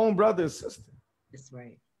with your own brother or sister? That's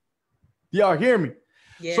right. Y'all hear me?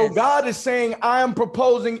 Yes. So God is saying, I am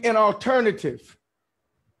proposing an alternative.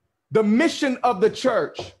 The mission of the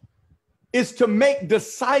church is to make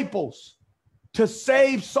disciples, to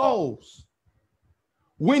save souls.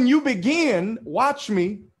 When you begin, watch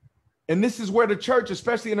me, and this is where the church,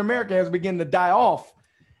 especially in America, has begun to die off,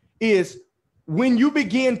 is when you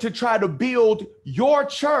begin to try to build your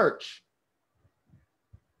church,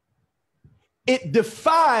 it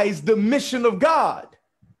defies the mission of God.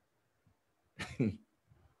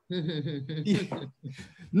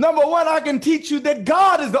 Number one, I can teach you that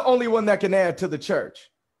God is the only one that can add to the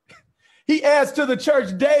church. He adds to the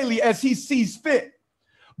church daily as he sees fit.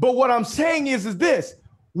 But what I'm saying is this: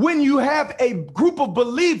 when you have a group of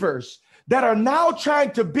believers that are now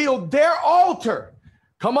trying to build their altar,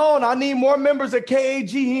 come on, I need more members at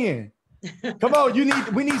KAGN. Come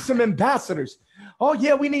on, we need some ambassadors. Oh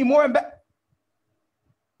yeah, we need more.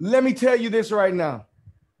 Let me tell you this right now.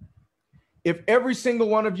 If every single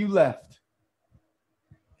one of you left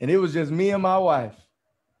and it was just me and my wife,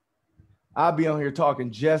 I'd be on here talking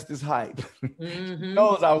just as hype. She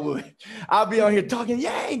knows I would. I'd be on here talking,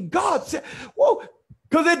 yay, God said, whoa,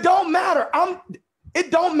 because it don't matter. It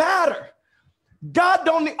don't matter. God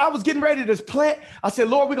don't, I was getting ready to plant. I said,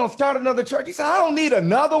 Lord, we're going to start another church. He said, I don't need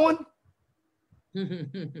another one.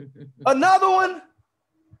 Another one?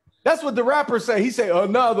 That's what the rappers say. He say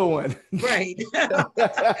another one. Right. I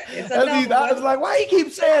was like, why he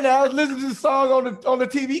keep saying that? I was listening to the song on the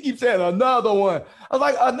TV. He keeps saying another one. I was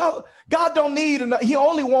like, another. God don't need another. He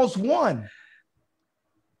only wants one.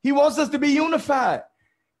 He wants us to be unified.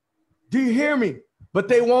 Do you hear me? But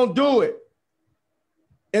they won't do it.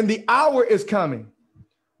 And the hour is coming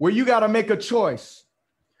where you got to make a choice.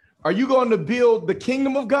 Are you going to build the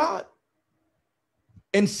kingdom of God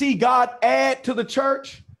and see God add to the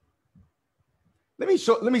church? Let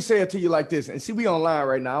me say it to you like this. And see, we online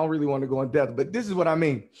right now. I don't really want to go in depth, but this is what I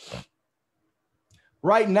mean.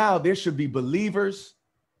 Right now, there should be believers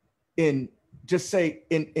in, just say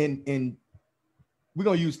in we're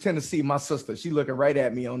going to use Tennessee, my sister. She's looking right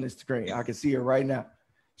at me on this screen. I can see her right now.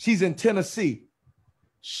 She's in Tennessee.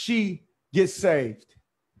 She gets saved.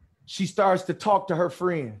 She starts to talk to her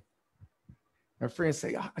friend. Her friend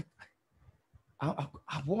say, I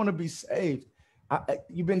want to be saved.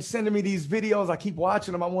 You've been sending me these videos. I keep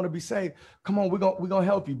watching them. I want to be saved. Come on, we're gonna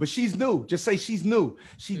help you. But she's new. Just say she's new.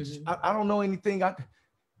 I don't know anything.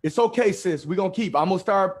 It's okay, sis. We're gonna keep. I'm gonna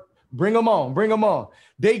start. Bring them on. Bring them on.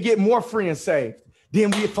 They get more friends saved.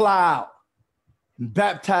 Then we fly out and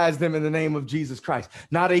baptize them in the name of Jesus Christ.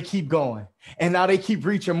 Now they keep going, and now they keep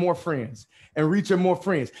reaching more friends and reaching more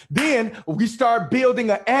friends. Then we start building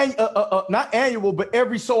not annual, but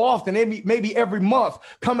every so often, maybe every month,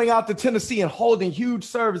 coming out to Tennessee and holding huge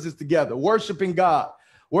services together, worshiping God,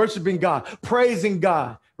 praising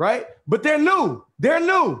God, right? But they're new,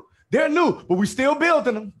 but we're still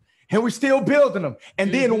building them. And we're still building them.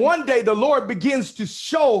 And then one day the Lord begins to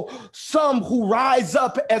show some who rise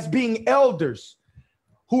up as being elders,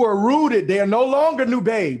 who are rooted. They are no longer new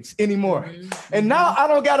babes anymore. And now I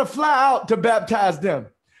don't got to fly out to baptize them.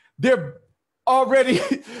 They're already,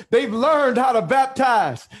 they've learned how to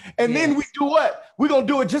baptize. And then we do what? We're going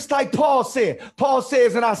to do it just like Paul said. Paul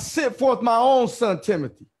says, and I sent forth my own son,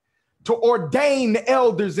 Timothy, to ordain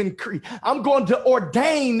elders in Crete. I'm going to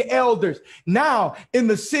ordain elders now in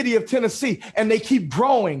the city of Tennessee, and they keep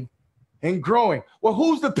growing and growing. Well,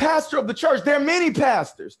 who's the pastor of the church? There are many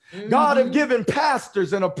pastors. God have given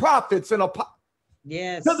pastors and prophets and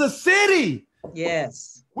to the city.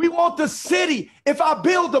 Yes. We want the city. If I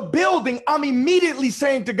build a building, I'm immediately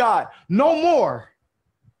saying to God, no more.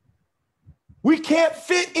 We can't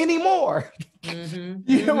fit anymore.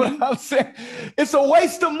 You know what I'm saying? It's a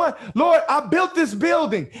waste of money. Lord, I built this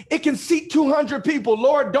building. It can seat 200 people.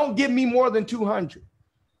 Lord, don't give me more than 200.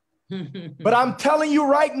 But I'm telling you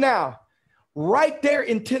right now, right there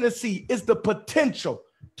in Tennessee is the potential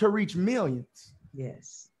to reach millions.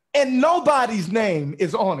 Yes. And nobody's name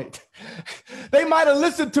is on it. They might have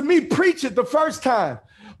listened to me preach it the first time,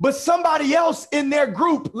 but somebody else in their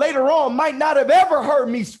group later on might not have ever heard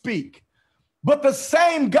me speak, but the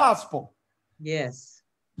same gospel. Yes.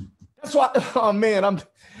 That's why, oh man,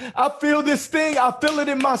 I feel this thing. I feel it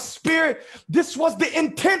in my spirit. This was the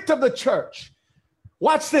intent of the church.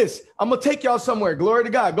 Watch this. I'm going to take y'all somewhere. Glory to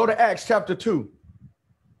God. Go to Acts chapter 2.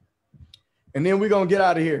 And then we're going to get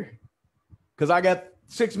out of here because I got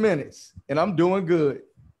 6 minutes and I'm doing good.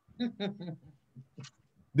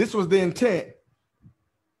 This was the intent.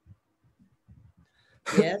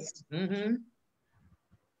 Yes.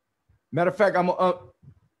 Matter of fact,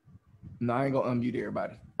 no, I ain't gonna unmute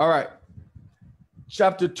everybody. All right.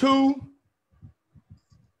 Chapter 2.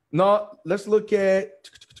 No, let's look at.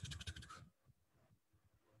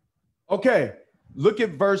 Okay. Look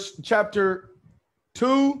at chapter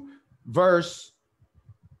 2, verse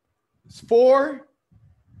 4.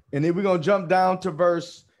 And then we're going to jump down to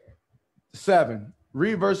verse 7.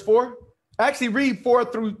 Read verse 4. Actually, read 4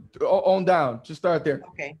 through on down. Just start there.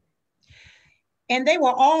 Okay. And they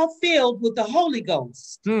were all filled with the Holy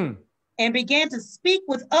Ghost and began to speak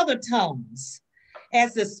with other tongues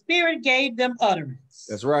as the Spirit gave them utterance.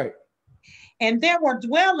 That's right. And there were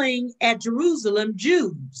dwelling at Jerusalem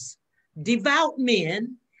Jews, devout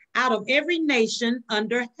men out of every nation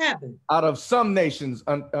under heaven. Out of some nations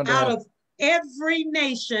under heaven. Out of every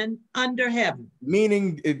nation under heaven.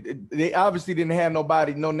 Meaning they obviously didn't have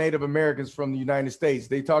no Native Americans from the United States.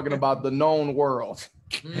 They talking about the known world.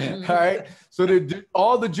 All right. So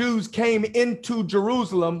all the Jews came into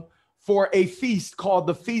Jerusalem for a feast called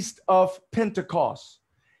the Feast of Pentecost.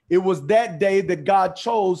 It was that day that God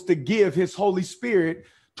chose to give his Holy Spirit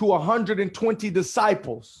to 120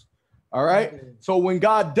 disciples. All right. So when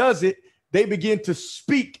God does it, they begin to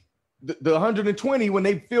speak. The 120, when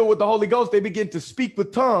they filled with the Holy Ghost, they begin to speak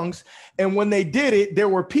with tongues. And when they did it, there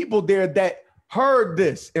were people there that heard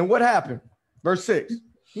this. And what happened? Verse 6.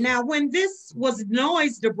 Now, when this was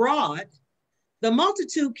noised abroad, the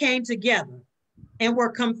multitude came together, and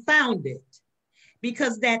were confounded,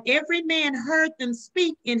 because that every man heard them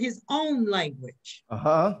speak in his own language.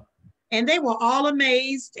 And they were all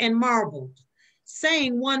amazed and marveled,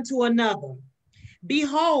 saying one to another,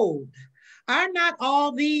 Behold, are not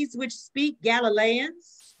all these which speak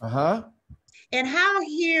Galileans? And how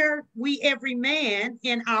hear we every man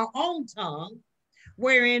in our own tongue,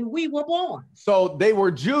 wherein we were born? So they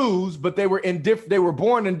were Jews, but they were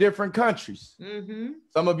born in different countries.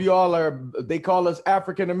 Some of you all they call us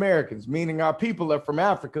African Americans, meaning our people are from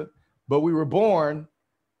Africa, but we were born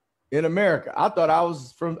in America. I thought I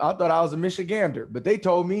was a Michigander, but they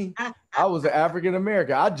told me I was an African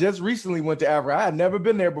American. I just recently went to Africa. I had never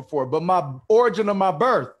been there before, but my origin of my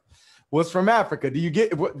birth was from Africa. Do you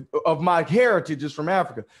get of my heritage is from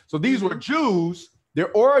Africa? So these were Jews.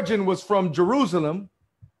 Their origin was from Jerusalem,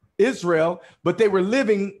 Israel, but they were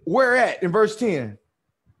living where at in verse 10?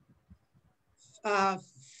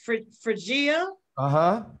 Phrygia,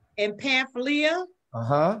 and Pamphylia,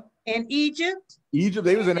 and Egypt. Egypt,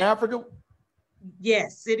 they was in Africa?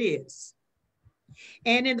 Yes, it is.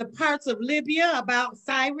 And in the parts of Libya about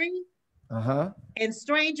Cyrene, and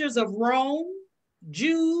strangers of Rome,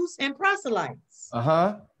 Jews and proselytes,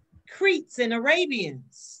 Cretes and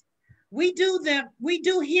Arabians. We do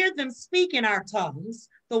hear them speak in our tongues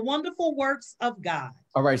the wonderful works of God.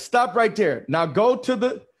 All right, stop right there. Now go to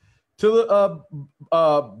the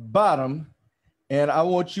bottom, and I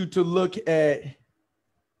want you to look at.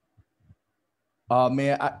 Oh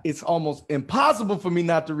man, it's almost impossible for me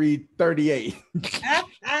not to read 38.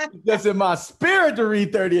 That's in my spirit to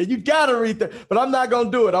read 38. You gotta read that, but I'm not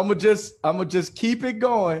gonna do it. I'm gonna just keep it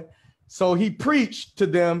going. So he preached to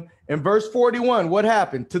them in verse 41. What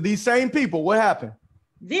happened to these same people? What happened?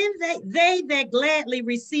 Then they that gladly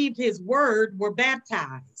received his word were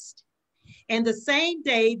baptized. And the same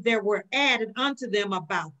day there were added unto them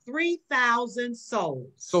about 3,000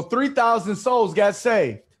 souls. So 3,000 souls got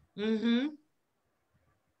saved.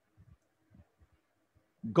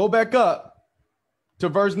 Go back up to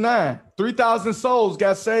verse 9. 3,000 souls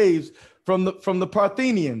got saved from the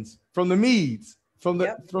Parthians, from the Medes, from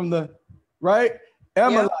the right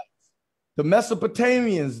Amalekites, the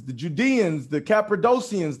Mesopotamians, the Judeans, the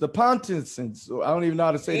Cappadocians, the Pontians. I don't even know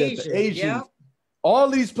how to say that. The Asians, all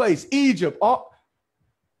these places, Egypt.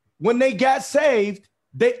 When they got saved,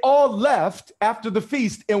 they all left after the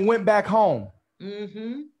feast and went back home.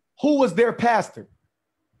 Who was their pastor?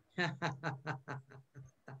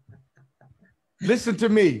 Listen to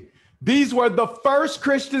me. These were the first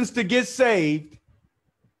Christians to get saved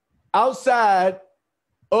outside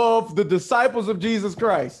of the disciples of Jesus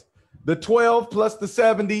Christ, the 12 plus the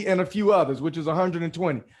 70 and a few others, which is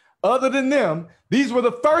 120. Other than them, these were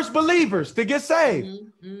the first believers to get saved.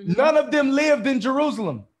 None of them lived in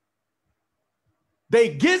Jerusalem.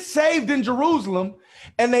 They get saved in Jerusalem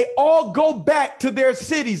and they all go back to their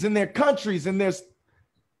cities and their countries and their.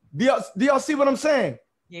 Do y'all see what I'm saying?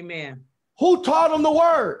 Amen. Who taught them the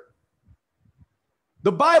word?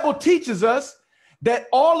 The Bible teaches us that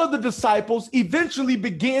all of the disciples eventually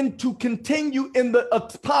began to continue in the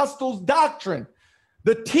apostles' doctrine,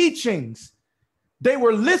 the teachings. They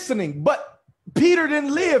were listening, but Peter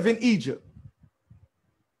didn't live in Egypt.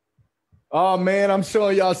 Oh man, I'm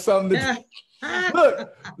showing y'all something.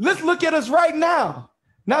 Look, let's look at us right now.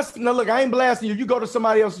 Now, look, I ain't blasting you. You go to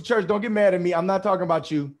somebody else's church, don't get mad at me. I'm not talking about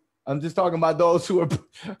you. I'm just talking about those who are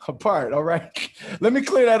apart, all right? Let me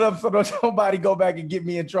clear that up so that nobody go back and get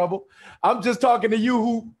me in trouble. I'm just talking to you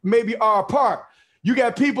who maybe are apart. You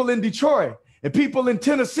got people in Detroit and people in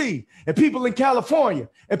Tennessee and people in California.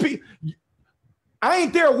 I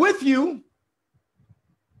ain't there with you,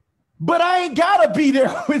 but I ain't gotta be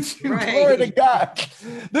there with you. Right. Glory to God.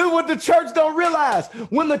 This is what the church don't realize.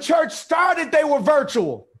 When the church started, they were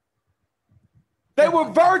virtual. They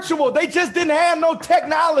were virtual. They just didn't have no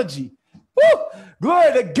technology. Woo!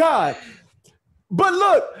 Glory to God. But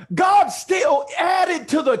look, God still added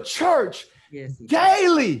to the church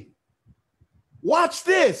daily. Watch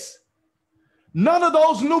this. None of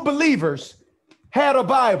those new believers had a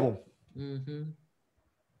Bible.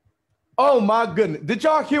 Oh my goodness. Did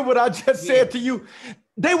y'all hear what I just said to you?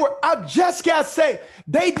 I just got saved.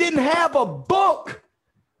 They didn't have a book.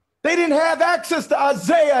 They didn't have access to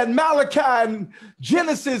Isaiah and Malachi and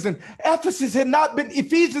Genesis, and Ephesians had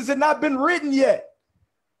not been written yet.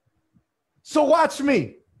 So watch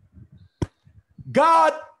me.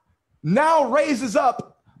 God now raises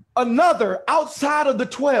up another outside of the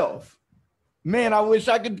 12. Man, I wish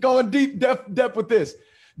I could go in deep depth with this.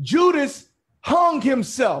 Judas hung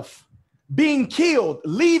himself, being killed,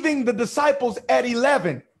 leaving the disciples at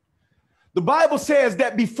 11. The Bible says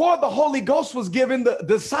that before the Holy Ghost was given, the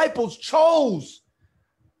disciples chose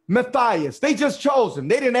Matthias. They just chose him.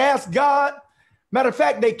 They didn't ask God. Matter of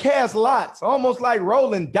fact, they cast lots, almost like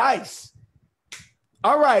rolling dice.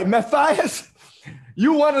 All right, Matthias,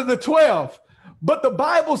 you one of the 12. But the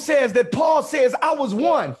Bible says that Paul says, I was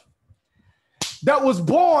one that was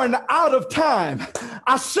born out of time.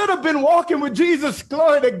 I should have been walking with Jesus.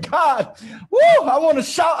 Glory to God. Woo, I want to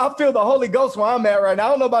shout. I feel the Holy Ghost where I'm at right now. I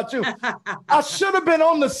don't know about you. I should have been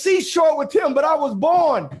on the seashore with him, but I was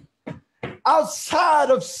born outside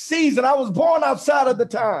of season. I was born outside of the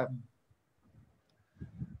time.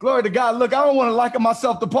 Glory to God. Look, I don't want to liken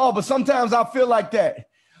myself to Paul, but sometimes I feel like that.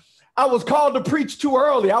 I was called to preach too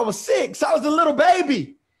early. I was 6. I was a little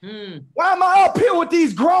baby. Why am I up here with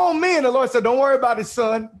these grown men? The Lord said, don't worry about it,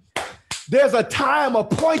 son. There's a time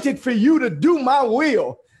appointed for you to do my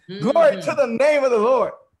will. Glory to the name of the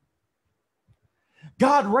Lord.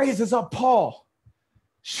 God raises up Paul.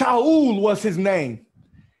 Shaul was his name.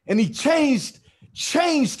 And he changed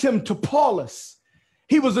him to Paulus.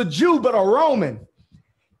 He was a Jew, but a Roman.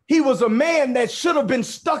 He was a man that should have been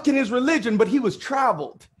stuck in his religion, but he was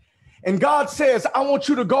traveled. And God says, I want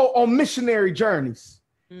you to go on missionary journeys.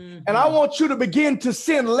 And I want you to begin to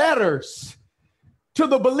send letters to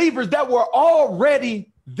the believers that were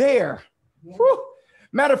already there. Whew.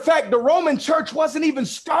 Matter of fact, the Roman church wasn't even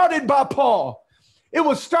started by Paul. It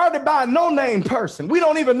was started by a no-name person. We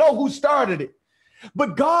don't even know who started it.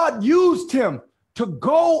 But God used him to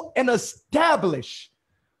go and establish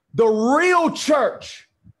the real church.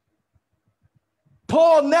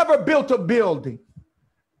 Paul never built a building.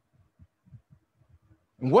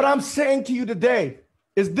 And what I'm saying to you today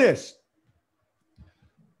is this: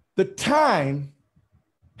 the time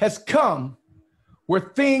has come where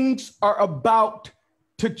things are about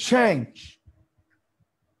to change.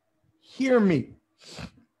 Hear me.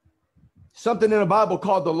 Something in the Bible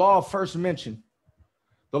called the law of first mention.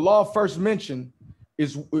 The law of first mention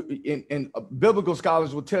is, and biblical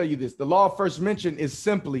scholars will tell you this, the law of first mention is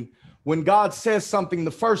simply when God says something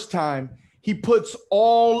the first time, he puts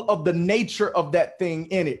all of the nature of that thing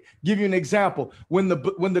in it. Give you an example. When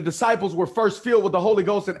the disciples were first filled with the Holy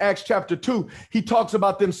Ghost in Acts chapter 2, he talks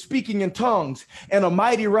about them speaking in tongues and a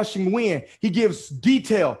mighty rushing wind. He gives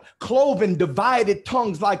detail, cloven, divided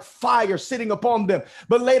tongues like fire sitting upon them.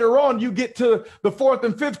 But later on, you get to the 4th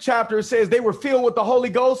and 5th chapter, it says they were filled with the Holy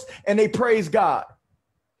Ghost and they praised God.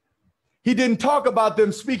 He didn't talk about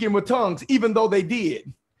them speaking with tongues, even though they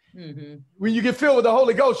did. When you get filled with the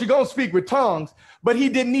Holy Ghost, you're going to speak with tongues, but he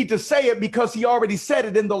didn't need to say it because he already said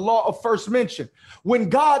it in the law of first mention. When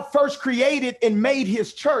God first created and made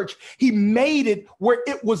his church, he made it where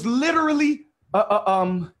it was literally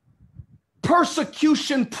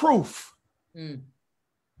persecution proof.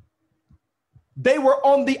 They were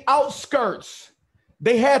on the outskirts.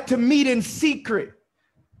 They had to meet in secret.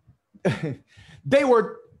 They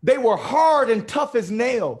were hard and tough as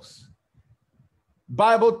nails.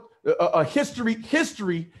 Bible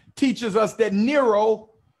history teaches us that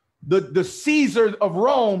Nero, the Caesar of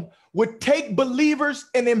Rome, would take believers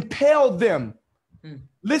and impale them.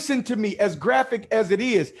 Listen to me, as graphic as it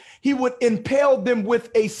is, he would impale them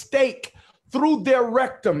with a stake through their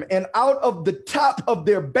rectum and out of the top of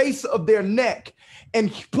their base of their neck and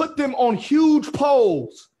put them on huge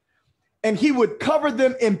poles. And he would cover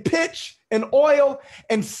them in pitch and oil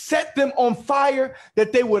and set them on fire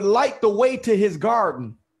that they would light the way to his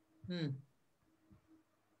garden.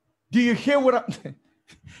 Do you hear what I'm saying?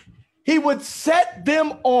 He would set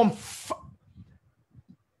them on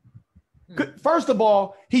First of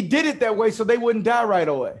all, he did it that way so they wouldn't die right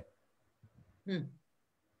away.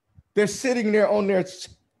 They're sitting there on their,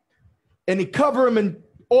 and he cover them in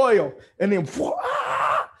oil and then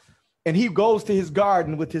and he goes to his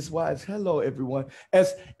garden with his wives. Hello, everyone.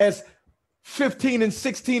 As 15 and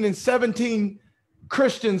 16 and 17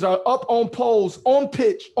 Christians are up on poles, on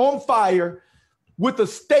pitch, on fire, with a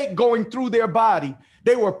stake going through their body.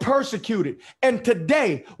 They were persecuted. And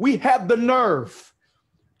today we have the nerve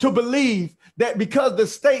to believe that because the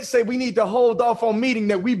state say we need to hold off on meeting,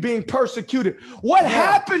 that we being persecuted. What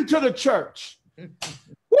happened to the church?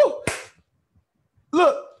 Woo.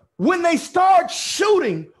 Look, when they start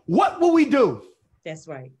shooting, what will we do? That's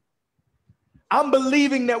right. I'm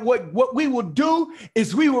believing that what we will do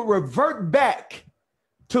is we will revert back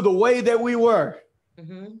to the way that we were,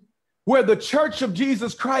 where the church of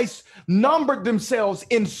Jesus Christ numbered themselves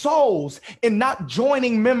in souls and not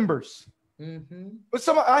joining members. But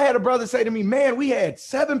I had a brother say to me, man, we had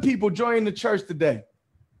 7 people join the church today.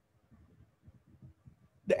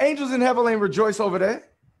 The angels in heaven ain't rejoice over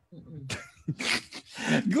that.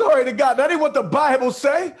 Glory to God. That ain't what the Bible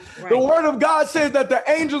say. Right. The word of God says that the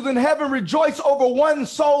angels in heaven rejoice over one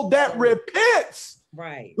soul that repents.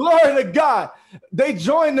 Right. Glory to God. They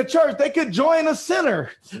joined the church. They could join a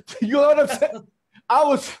sinner. You know what I'm saying?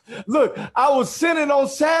 I was sinning on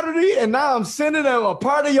Saturday, and now I'm sinning and I'm a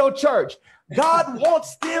part of your church. God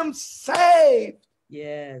wants them saved.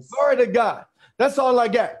 Yes. Glory to God. That's all I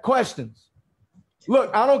got. Questions?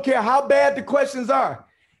 Look, I don't care how bad the questions are.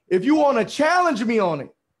 If you want to challenge me on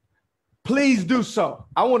it, please do so.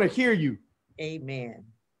 I want to hear you. Amen.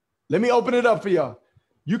 Let me open it up for y'all.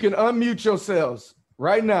 You can unmute yourselves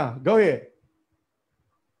right now. Go ahead.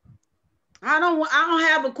 I don't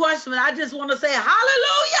have a question, but I just want to say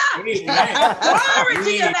hallelujah. Glory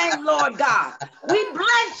to your name, Lord God. We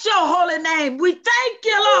bless your holy name. We thank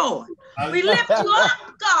you, Lord. We lift you up,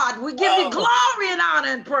 God. We give you glory and honor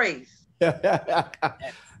and praise.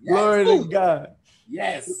 Glory to God.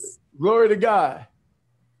 Yes. Glory to God.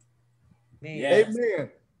 Yes. Amen.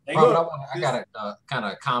 I got a kind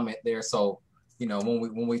of comment there. So,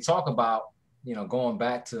 when we talk about, going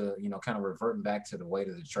back to, kind of reverting back to the way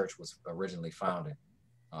that the church was originally founded.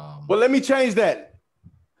 Well, let me change that.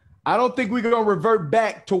 I don't think we're going to revert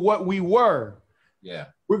back to what we were. Yeah.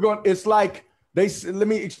 It's like let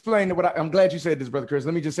me explain I'm glad you said this, Brother Chris.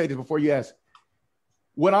 Let me just say this before you ask.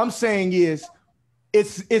 What I'm saying is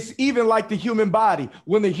it's even like the human body.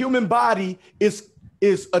 When the human body is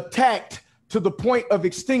attacked to the point of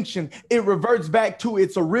extinction, it reverts back to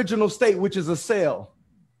its original state, which is a cell.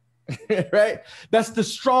 Right? That's the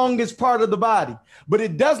strongest part of the body. But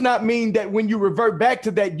it does not mean that when you revert back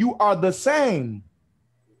to that, you are the same.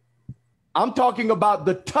 I'm talking about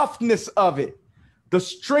the toughness of it, the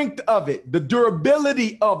strength of it, the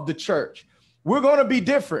durability of the church. We're going to be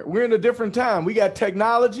different. We're in a different time. We got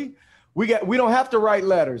technology. We don't have to write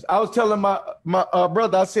letters. I was telling my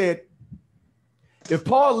brother, I said, if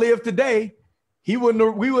Paul lived today, we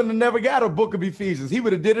wouldn't have never got a book of Ephesians. He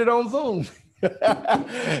would have did it on Zoom.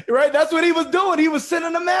 Right? That's what he was doing. He was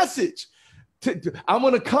sending a message. I'm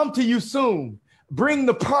going to come to you soon. Bring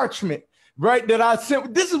the parchment, right? That I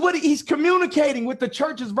sent. This is what he's communicating with the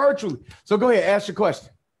churches virtually. So go ahead, ask your question.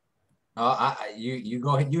 You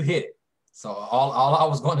go ahead. You hit it. So all I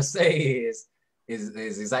was going to say is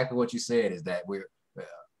exactly what you said, is that we're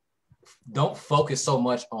don't focus so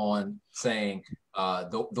much on saying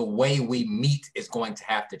the way we meet is going to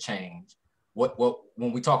have to change. What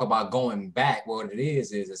when we talk about going back, what it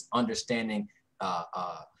is understanding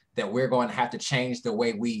that we're going to have to change the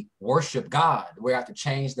way we worship God. We have to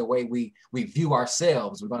change the way we view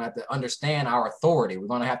ourselves. We're going to have to understand our authority. We're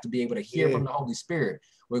going to have to be able to hear from the Holy Spirit.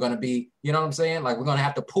 We're going to be, you know what I'm saying? Like, we're going to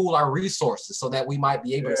have to pool our resources so that we might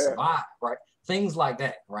be able to survive, right? Things like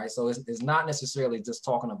that, right? So it's not necessarily just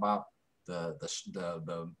talking about the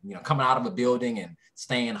coming out of a building and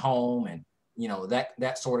staying home and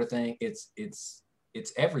that sort of thing. It's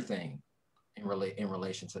everything in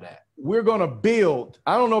relation to that. We're gonna build.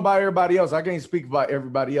 I don't know about everybody else. I can't speak about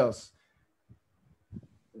everybody else.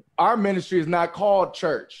 Our ministry is not called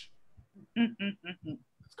church.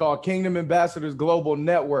 It's called Kingdom Ambassadors Global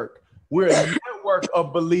Network. We're a network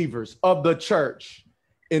of believers of the church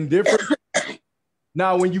in different.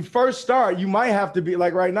 Now, when you first start, you might have to be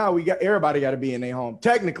like right now. Everybody got to be in their home.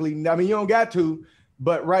 Technically, I mean, you don't got to,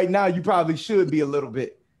 but right now you probably should be a little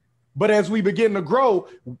bit. But as we begin to grow,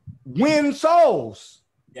 win souls,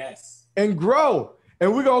 and grow,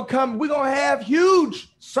 and we're gonna have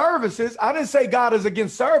huge services. I didn't say God is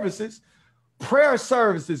against services, prayer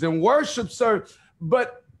services and worship service,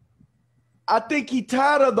 but I think he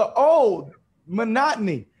tired of the old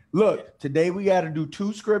monotony. Look, today we got to do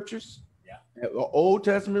 2 scriptures. The Old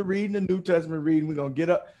Testament reading, the New Testament reading. We're going to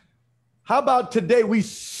get up. How about today we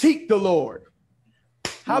seek the Lord?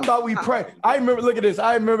 How about we pray? I remember, look at this.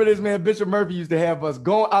 I remember this, man. Bishop Murphy used to have us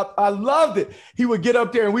going. I loved it. He would get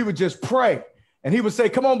up there and we would just pray. And he would say,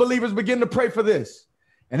 come on, believers, begin to pray for this.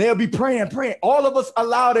 And they'll be praying. All of us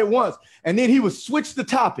aloud at once. And then he would switch the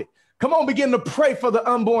topic. Come on, begin to pray for the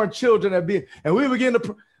unborn children. And we begin to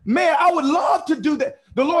pray. Man, I would love to do that.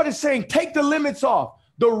 The Lord is saying, take the limits off.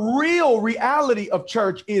 The real reality of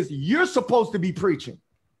church is you're supposed to be preaching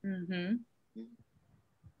in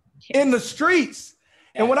the streets.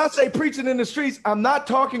 And when I say preaching in the streets, I'm not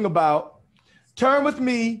talking about, turn with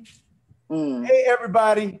me. Hey,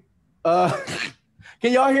 everybody. Can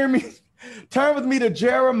y'all hear me? Turn with me to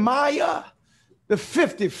Jeremiah, the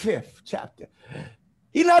 55th chapter.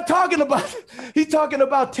 He's not talking about, he's talking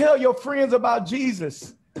about tell your friends about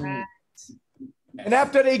Jesus. And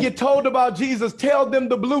after they get told about Jesus, tell them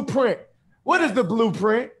the blueprint. What is the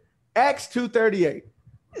blueprint? Acts 2:38.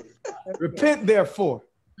 Repent, therefore,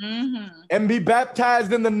 and be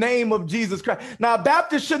baptized in the name of Jesus Christ. Now,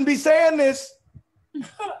 Baptists shouldn't be saying this.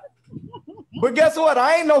 But guess what?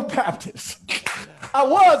 I ain't no Baptist. I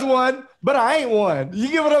was one, but I ain't one. You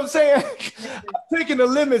get what I'm saying? I'm taking the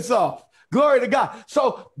limits off. Glory to God.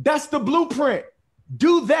 So that's the blueprint.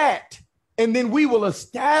 Do that, and then we will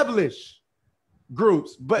establish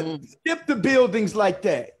groups. But skip the buildings like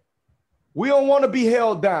that. We don't want to be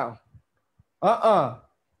held down.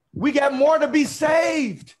 We got more to be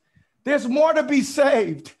saved. There's more to be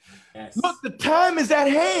saved. Yes. Look, the time is at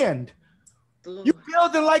hand. You're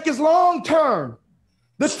building like it's long term.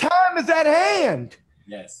 The time is at hand.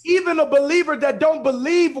 Yes. Even a believer that don't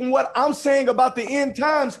believe in what I'm saying about the end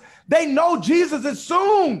times, they know Jesus is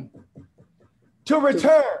soon to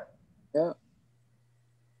return. Yeah.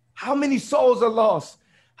 How many souls are lost?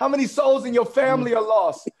 How many souls in your family are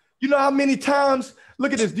lost? You know how many times,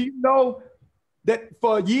 look at this. Do you know that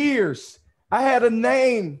for years I had the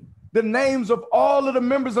names of all of the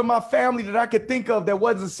members of my family that I could think of that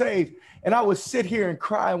wasn't saved. And I would sit here and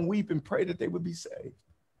cry and weep and pray that they would be saved.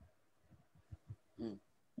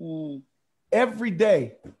 Every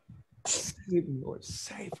day, save them, Lord,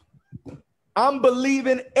 save them. I'm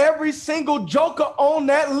believing every single joker on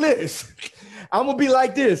that list. I'm going to be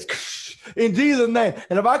like this in Jesus' name.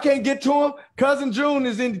 And if I can't get to him, Cousin June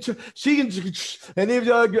is in, she can, and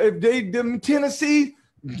if they them Tennessee,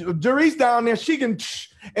 Jerice down there, she can,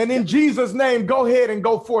 and in Jesus' name, go ahead and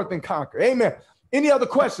go forth and conquer. Amen. Any other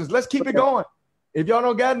questions? Let's keep it going. If y'all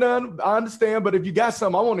don't got none, I understand. But if you got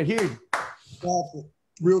some, I want to hear you.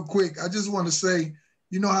 Real quick, I just want to say,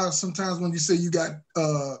 you know how sometimes when you say you got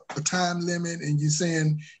a time limit and you're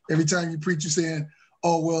saying every time you preach, you're saying,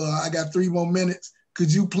 oh, well, I got 3 more minutes.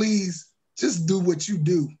 Could you please just do what you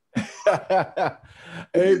do?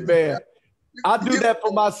 Amen. I do that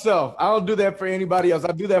for myself. I don't do that for anybody else.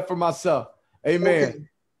 I do that for myself. Amen. Okay.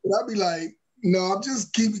 But I'll be like, no, I'm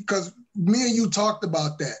just keeping, because me and you talked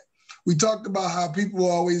about that. We talked about how people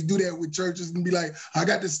always do that with churches and be like, I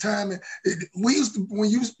got this time. And we used to, when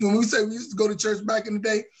we say we used to go to church back in the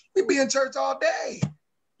day, we'd be in church all day.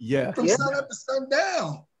 Yeah. From sun up to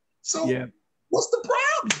sundown. So what's the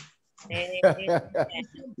problem?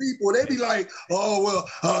 People, they be like, oh,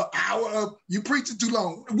 well, you preaching too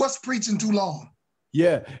long. What's preaching too long?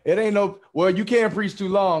 Yeah, it ain't no, well, you can't preach too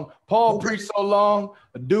long. Paul preached so long,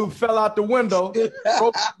 a dude fell out the window,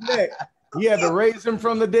 broke his neck. He had to raise him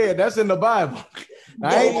from the dead. That's in the Bible.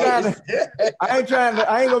 I ain't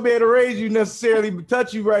gonna be able to raise you necessarily, but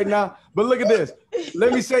touch you right now. But look at this.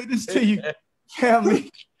 Let me say this to you, family.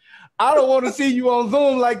 I don't want to see you on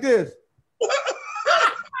Zoom like this.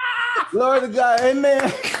 Glory to God,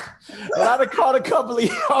 amen. I'd have caught a couple of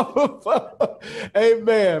y'all.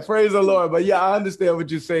 Amen. Praise the Lord. But yeah, I understand what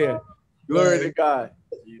you're saying. Glory to God.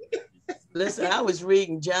 Listen, I was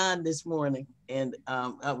reading John this morning, and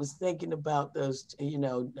I was thinking about those,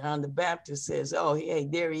 John the Baptist says, oh, hey,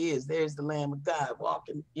 there he is. There's the Lamb of God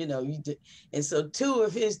walking, and so two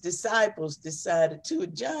of John's disciples decided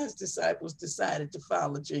to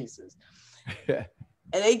follow Jesus. And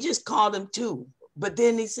they just called him two. But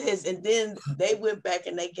then he says, and then they went back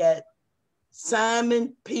and they got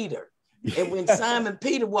Simon Peter. And when Simon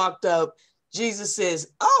Peter walked up, Jesus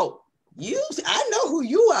says, oh, I know who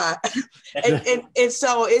you are. and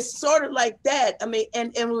so it's sort of like that. I mean,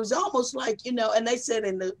 and it was almost like, and they said,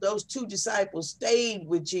 those two disciples stayed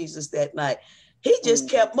with Jesus that night. He just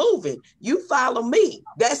kept moving. You follow me.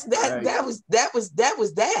 That was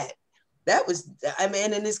that. That was,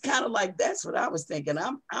 and it's kind of like, that's what I was thinking.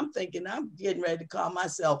 I'm thinking I'm getting ready to call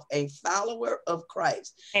myself a follower of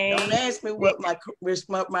Christ. Hey. Don't ask me what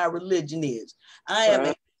my religion is.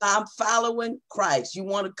 I'm following Christ. You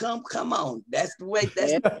want to come on. That's the way.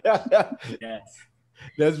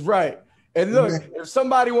 That's right. And look, if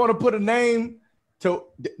somebody want to put a name to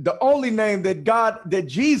the only name that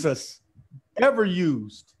Jesus ever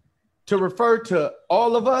used to refer to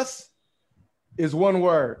all of us is one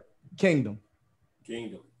word. Kingdom.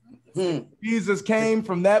 Jesus came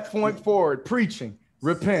from that point forward, preaching,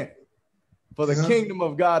 repent, for the kingdom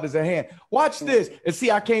of God is at hand. Watch this. And see,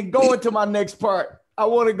 I can't go into my next part. I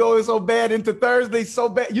want to go so bad into Thursday, so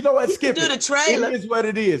bad. You know what? Skip it. Do the trailer. It is what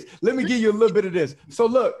it is. Let me give you a little bit of this. So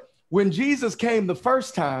look, when Jesus came the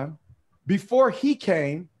first time, before he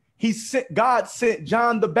came, God sent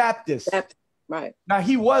John the Baptist. Right. Now,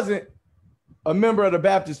 he wasn't a member of the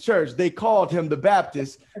Baptist church. They called him the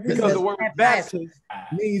Baptist because the word Baptist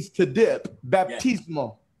means to dip.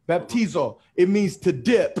 Baptismo, baptizo. It means to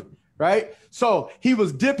dip, right? So he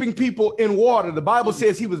was dipping people in water. The Bible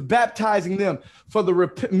says he was baptizing them for the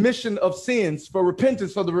remission of sins, for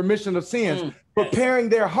repentance, for the remission of sins, preparing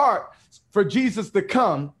their heart for Jesus to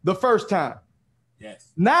come the first time.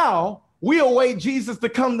 Yes. Now we await Jesus to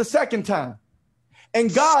come the second time.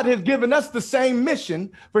 And God has given us the same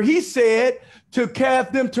mission, for he said to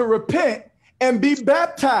have them to repent and be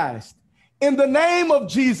baptized in the name of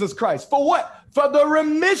Jesus Christ. For what? For the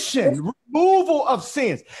remission, removal of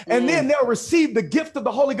sins. And then they'll receive the gift of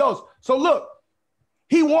the Holy Ghost. So look,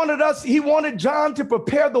 he wanted John to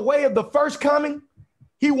prepare the way of the first coming.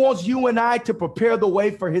 He wants you and I to prepare the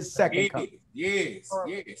way for his second coming. Yes.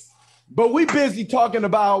 But we busy talking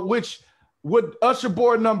about what usher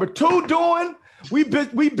board number 2 doing. We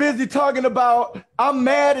busy talking about, I'm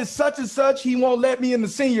mad at such and such. He won't let me in the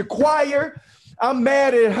senior choir. I'm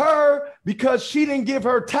mad at her because she didn't give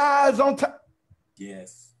her tithes on time.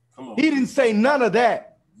 Yes. Come on. He didn't say none of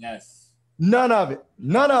that. Yes. None of it.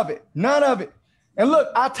 None of it. None of it. And look,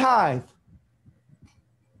 I tithe.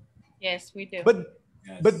 Yes, we do.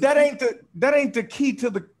 But that ain't the key to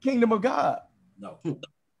the kingdom of God. No.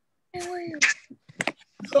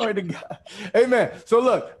 Glory to God. Amen. So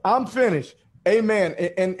look, I'm finished. Amen.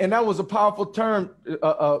 And that was a powerful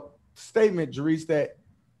statement, Jerice,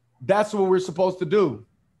 that's what we're supposed to do.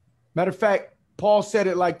 Matter of fact, Paul said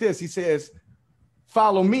it like this. He says,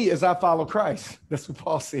 follow me as I follow Christ. That's what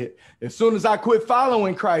Paul said. As soon as I quit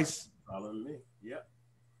following Christ, follow me. Yeah.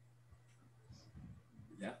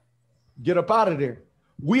 Get up out of there.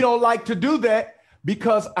 We don't like to do that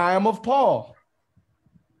because I am of Paul.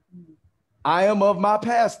 I am of my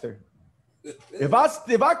pastor. If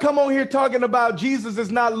I come on here talking about Jesus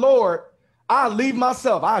is not Lord, I leave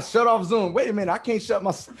myself. I shut off Zoom. Wait a minute, I can't shut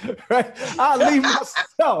myself. Right? I leave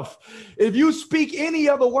myself. If you speak any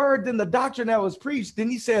other word than the doctrine that was preached, then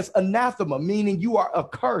he says anathema, meaning you are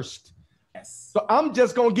accursed. Yes. So I'm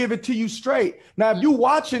just gonna give it to you straight. Now, if you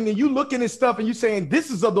watching and you looking at stuff and you saying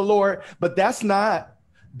this is of the Lord, but that's not.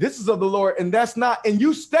 This is of the Lord, and that's not. And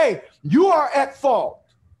you stay. You are at fault.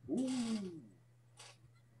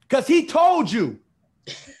 Because he told you.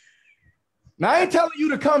 Now, I ain't telling you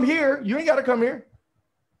to come here. You ain't got to come here.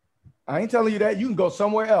 I ain't telling you that. You can go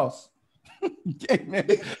somewhere else. Amen.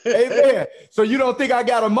 Amen. So you don't think I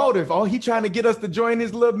got a motive. Oh, he trying to get us to join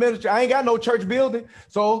his little ministry. I ain't got no church building.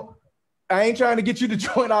 So I ain't trying to get you to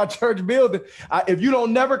join our church building. If you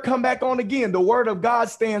don't never come back on again, the word of God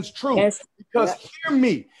stands true. Yes. Because hear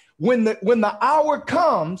me, when the hour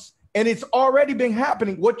comes, and it's already been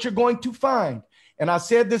happening, what you're going to find. And I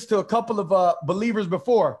said this to a couple of believers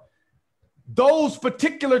before. Those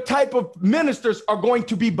particular type of ministers are going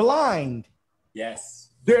to be blind. Yes.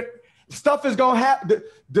 Stuff is going to happen.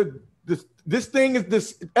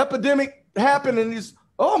 This epidemic happened and it's,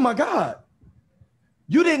 oh my God,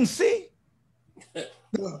 you didn't see?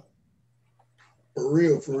 For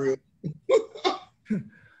real.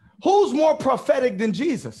 Who's more prophetic than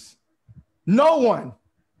Jesus? No one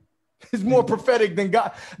is more prophetic than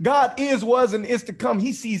God. God is, was, and is to come.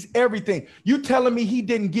 He sees everything. You telling me he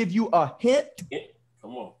didn't give you a hint?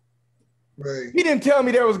 Come on. Right. He didn't tell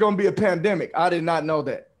me there was going to be a pandemic. I did not know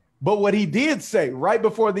that. But what he did say right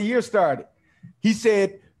before the year started, he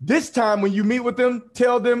said, this time when you meet with them,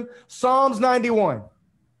 tell them Psalms 91,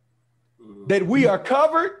 that we are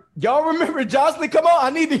covered. Y'all remember, Jocelyn? Come on, I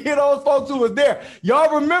need to hear those folks who was there.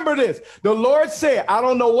 Y'all remember this. The Lord said, I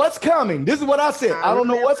don't know what's coming. This is what I said. I don't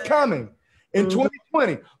know what's coming in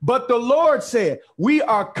 2020. But the Lord said, we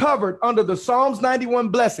are covered under the Psalms 91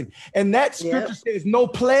 blessing. And that scripture says, no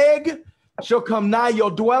plague shall come nigh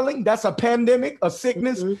your dwelling. That's a pandemic, a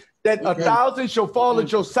sickness, that 1,000 shall fall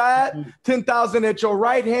at your side, 10,000 at your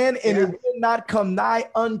right hand, and it will not come nigh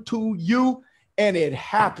unto you. And it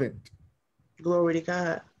happened. Glory to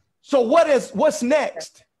God. So what's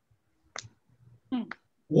next?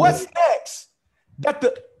 What's next? That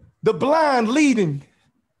the blind leading.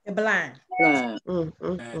 The blind.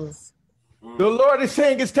 The Lord is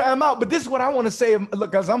saying it's time out. But this is what I want to say.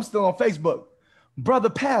 Look, because I'm still on Facebook.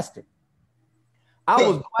 Brother Pastor, I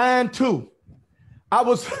was blind too. I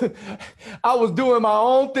was doing my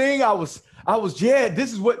own thing.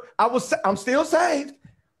 This is what I'm still saved,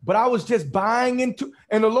 but I was just buying into,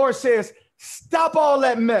 and the Lord says, stop all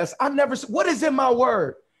that mess. What is in my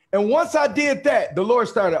word? And once I did that, the Lord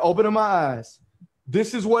started opening my eyes.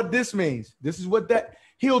 This is what this means. This is what that,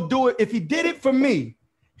 he'll do it. If he did it for me,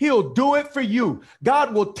 he'll do it for you.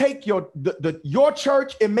 God will take your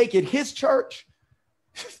church and make it his church.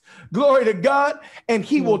 Glory to God. And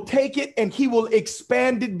he will take it and he will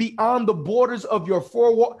expand it beyond the borders of your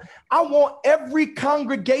four walls. I want every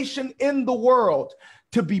congregation in the world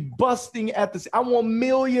to be busting at this. I want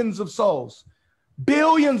millions of souls,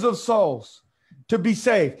 billions of souls to be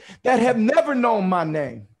saved that have never known my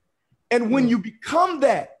name. And when you become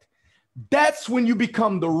that, that's when you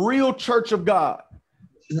become the real church of God.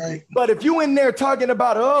 Right. But if you in there talking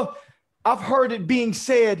about, oh, I've heard it being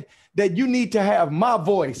said that you need to have my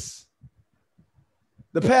voice,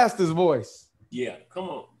 the pastor's voice. Yeah, come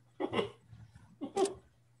on.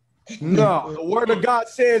 No, the word of God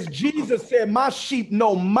says, Jesus said, my sheep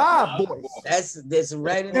know my voice. That's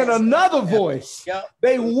right. And another voice,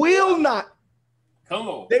 they will not. Come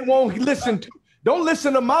on. They won't listen to. Don't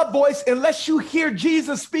listen to my voice unless you hear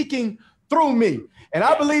Jesus speaking through me. And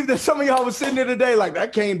I believe that some of y'all was sitting there today like,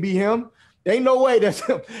 that can't be him. There ain't no way that's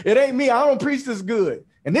him. It ain't me. I don't preach this good.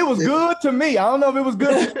 And it was good to me. I don't know if it was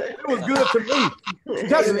good. It was good to me.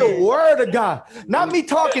 That's the word of God. Not me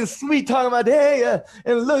talking sweet, talking about, hey,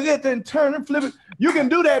 and look at the and turn and flip it. You can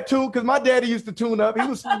do that too, because my daddy used to tune up. He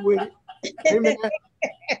was sweet with it. Amen.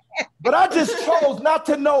 But I just chose not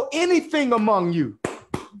to know anything among you.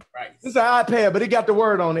 Right. This is an iPad, but it got the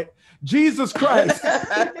word on it. Jesus Christ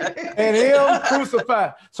and him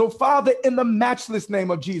crucified. So, Father, in the matchless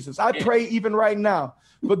name of Jesus, I pray even right now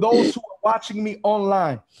for those who are watching me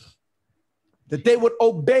online, that they would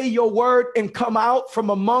obey your word and come out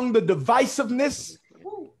from among the divisiveness.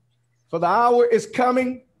 For the hour is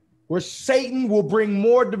coming where Satan will bring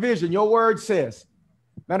more division. Your word says,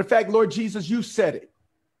 matter of fact, Lord Jesus, you said it,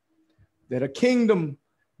 that a kingdom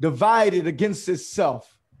divided against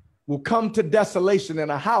itself will come to desolation,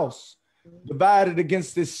 and a house divided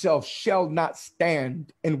against itself shall not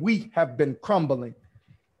stand. And we have been crumbling.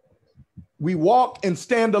 We walk and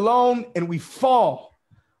stand alone, and we fall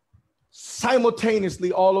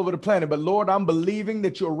simultaneously all over the planet. But Lord, I'm believing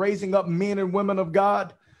that you're raising up men and women of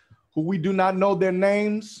God who we do not know their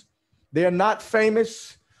names. They're not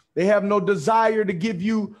famous. They have no desire to give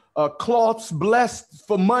you cloths blessed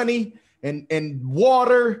for money and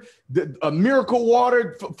water, a miracle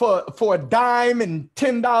water for a dime and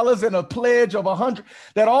 $10 and a pledge of 100.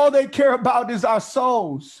 That all they care about is our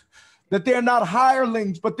souls. That they're not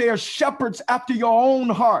hirelings, but they are shepherds after your own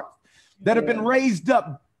heart, that have been raised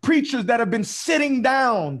up, preachers that have been sitting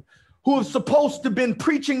down, who have supposed to have been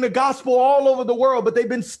preaching the gospel all over the world, but they've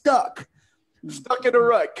been stuck in a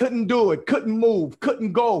rut, couldn't do it, couldn't move,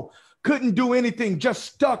 couldn't go, couldn't do anything, just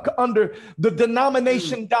stuck under the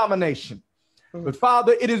denomination domination. But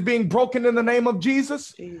Father, it is being broken in the name of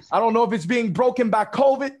Jesus. I don't know if it's being broken by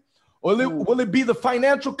COVID or will it be the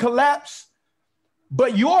financial collapse,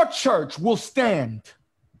 but your church will stand.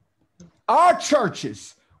 Our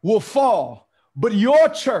churches will fall, but your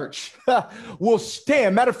church will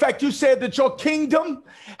stand. Matter of fact, you said that your kingdom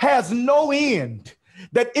has no end,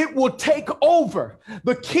 that it will take over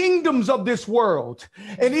the kingdoms of this world,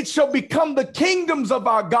 and it shall become the kingdoms of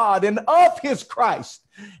our God and of his Christ.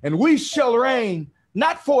 And we shall reign,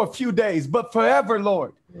 not for a few days, but forever,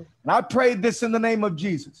 Lord. And I pray this in the name of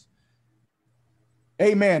Jesus.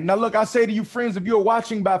 Amen. Now, look, I say to you, friends, if you're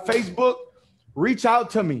watching by Facebook, reach out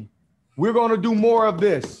to me. We're going to do more of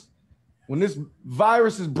this. When this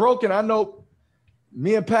virus is broken, I know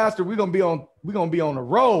me and Pastor, we're going to be on the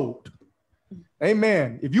road.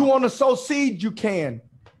 Amen. If you want to sow seed, you can.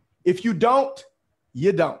 If you don't,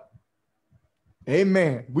 you don't.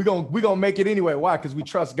 Amen. We're gonna make it anyway. Why? Because we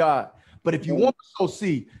trust God. But if you want to sow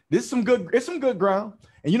seed, it's some good ground.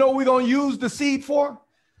 And you know what we're gonna use the seed for?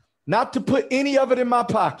 Not to put any of it in my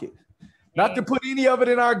pocket, not to put any of it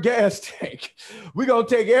in our gas tank. We're gonna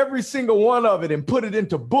take every single one of it and put it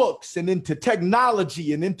into books and into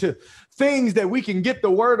technology and into things that we can get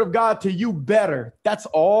the word of God to you better. That's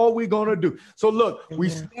all we're going to do. So look, we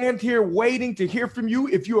stand here waiting to hear from you.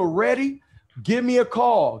 If you are ready, give me a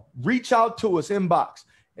call, reach out to us, inbox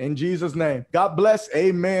in Jesus' name. God bless.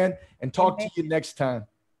 Amen. And talk to you next time.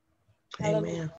 Amen.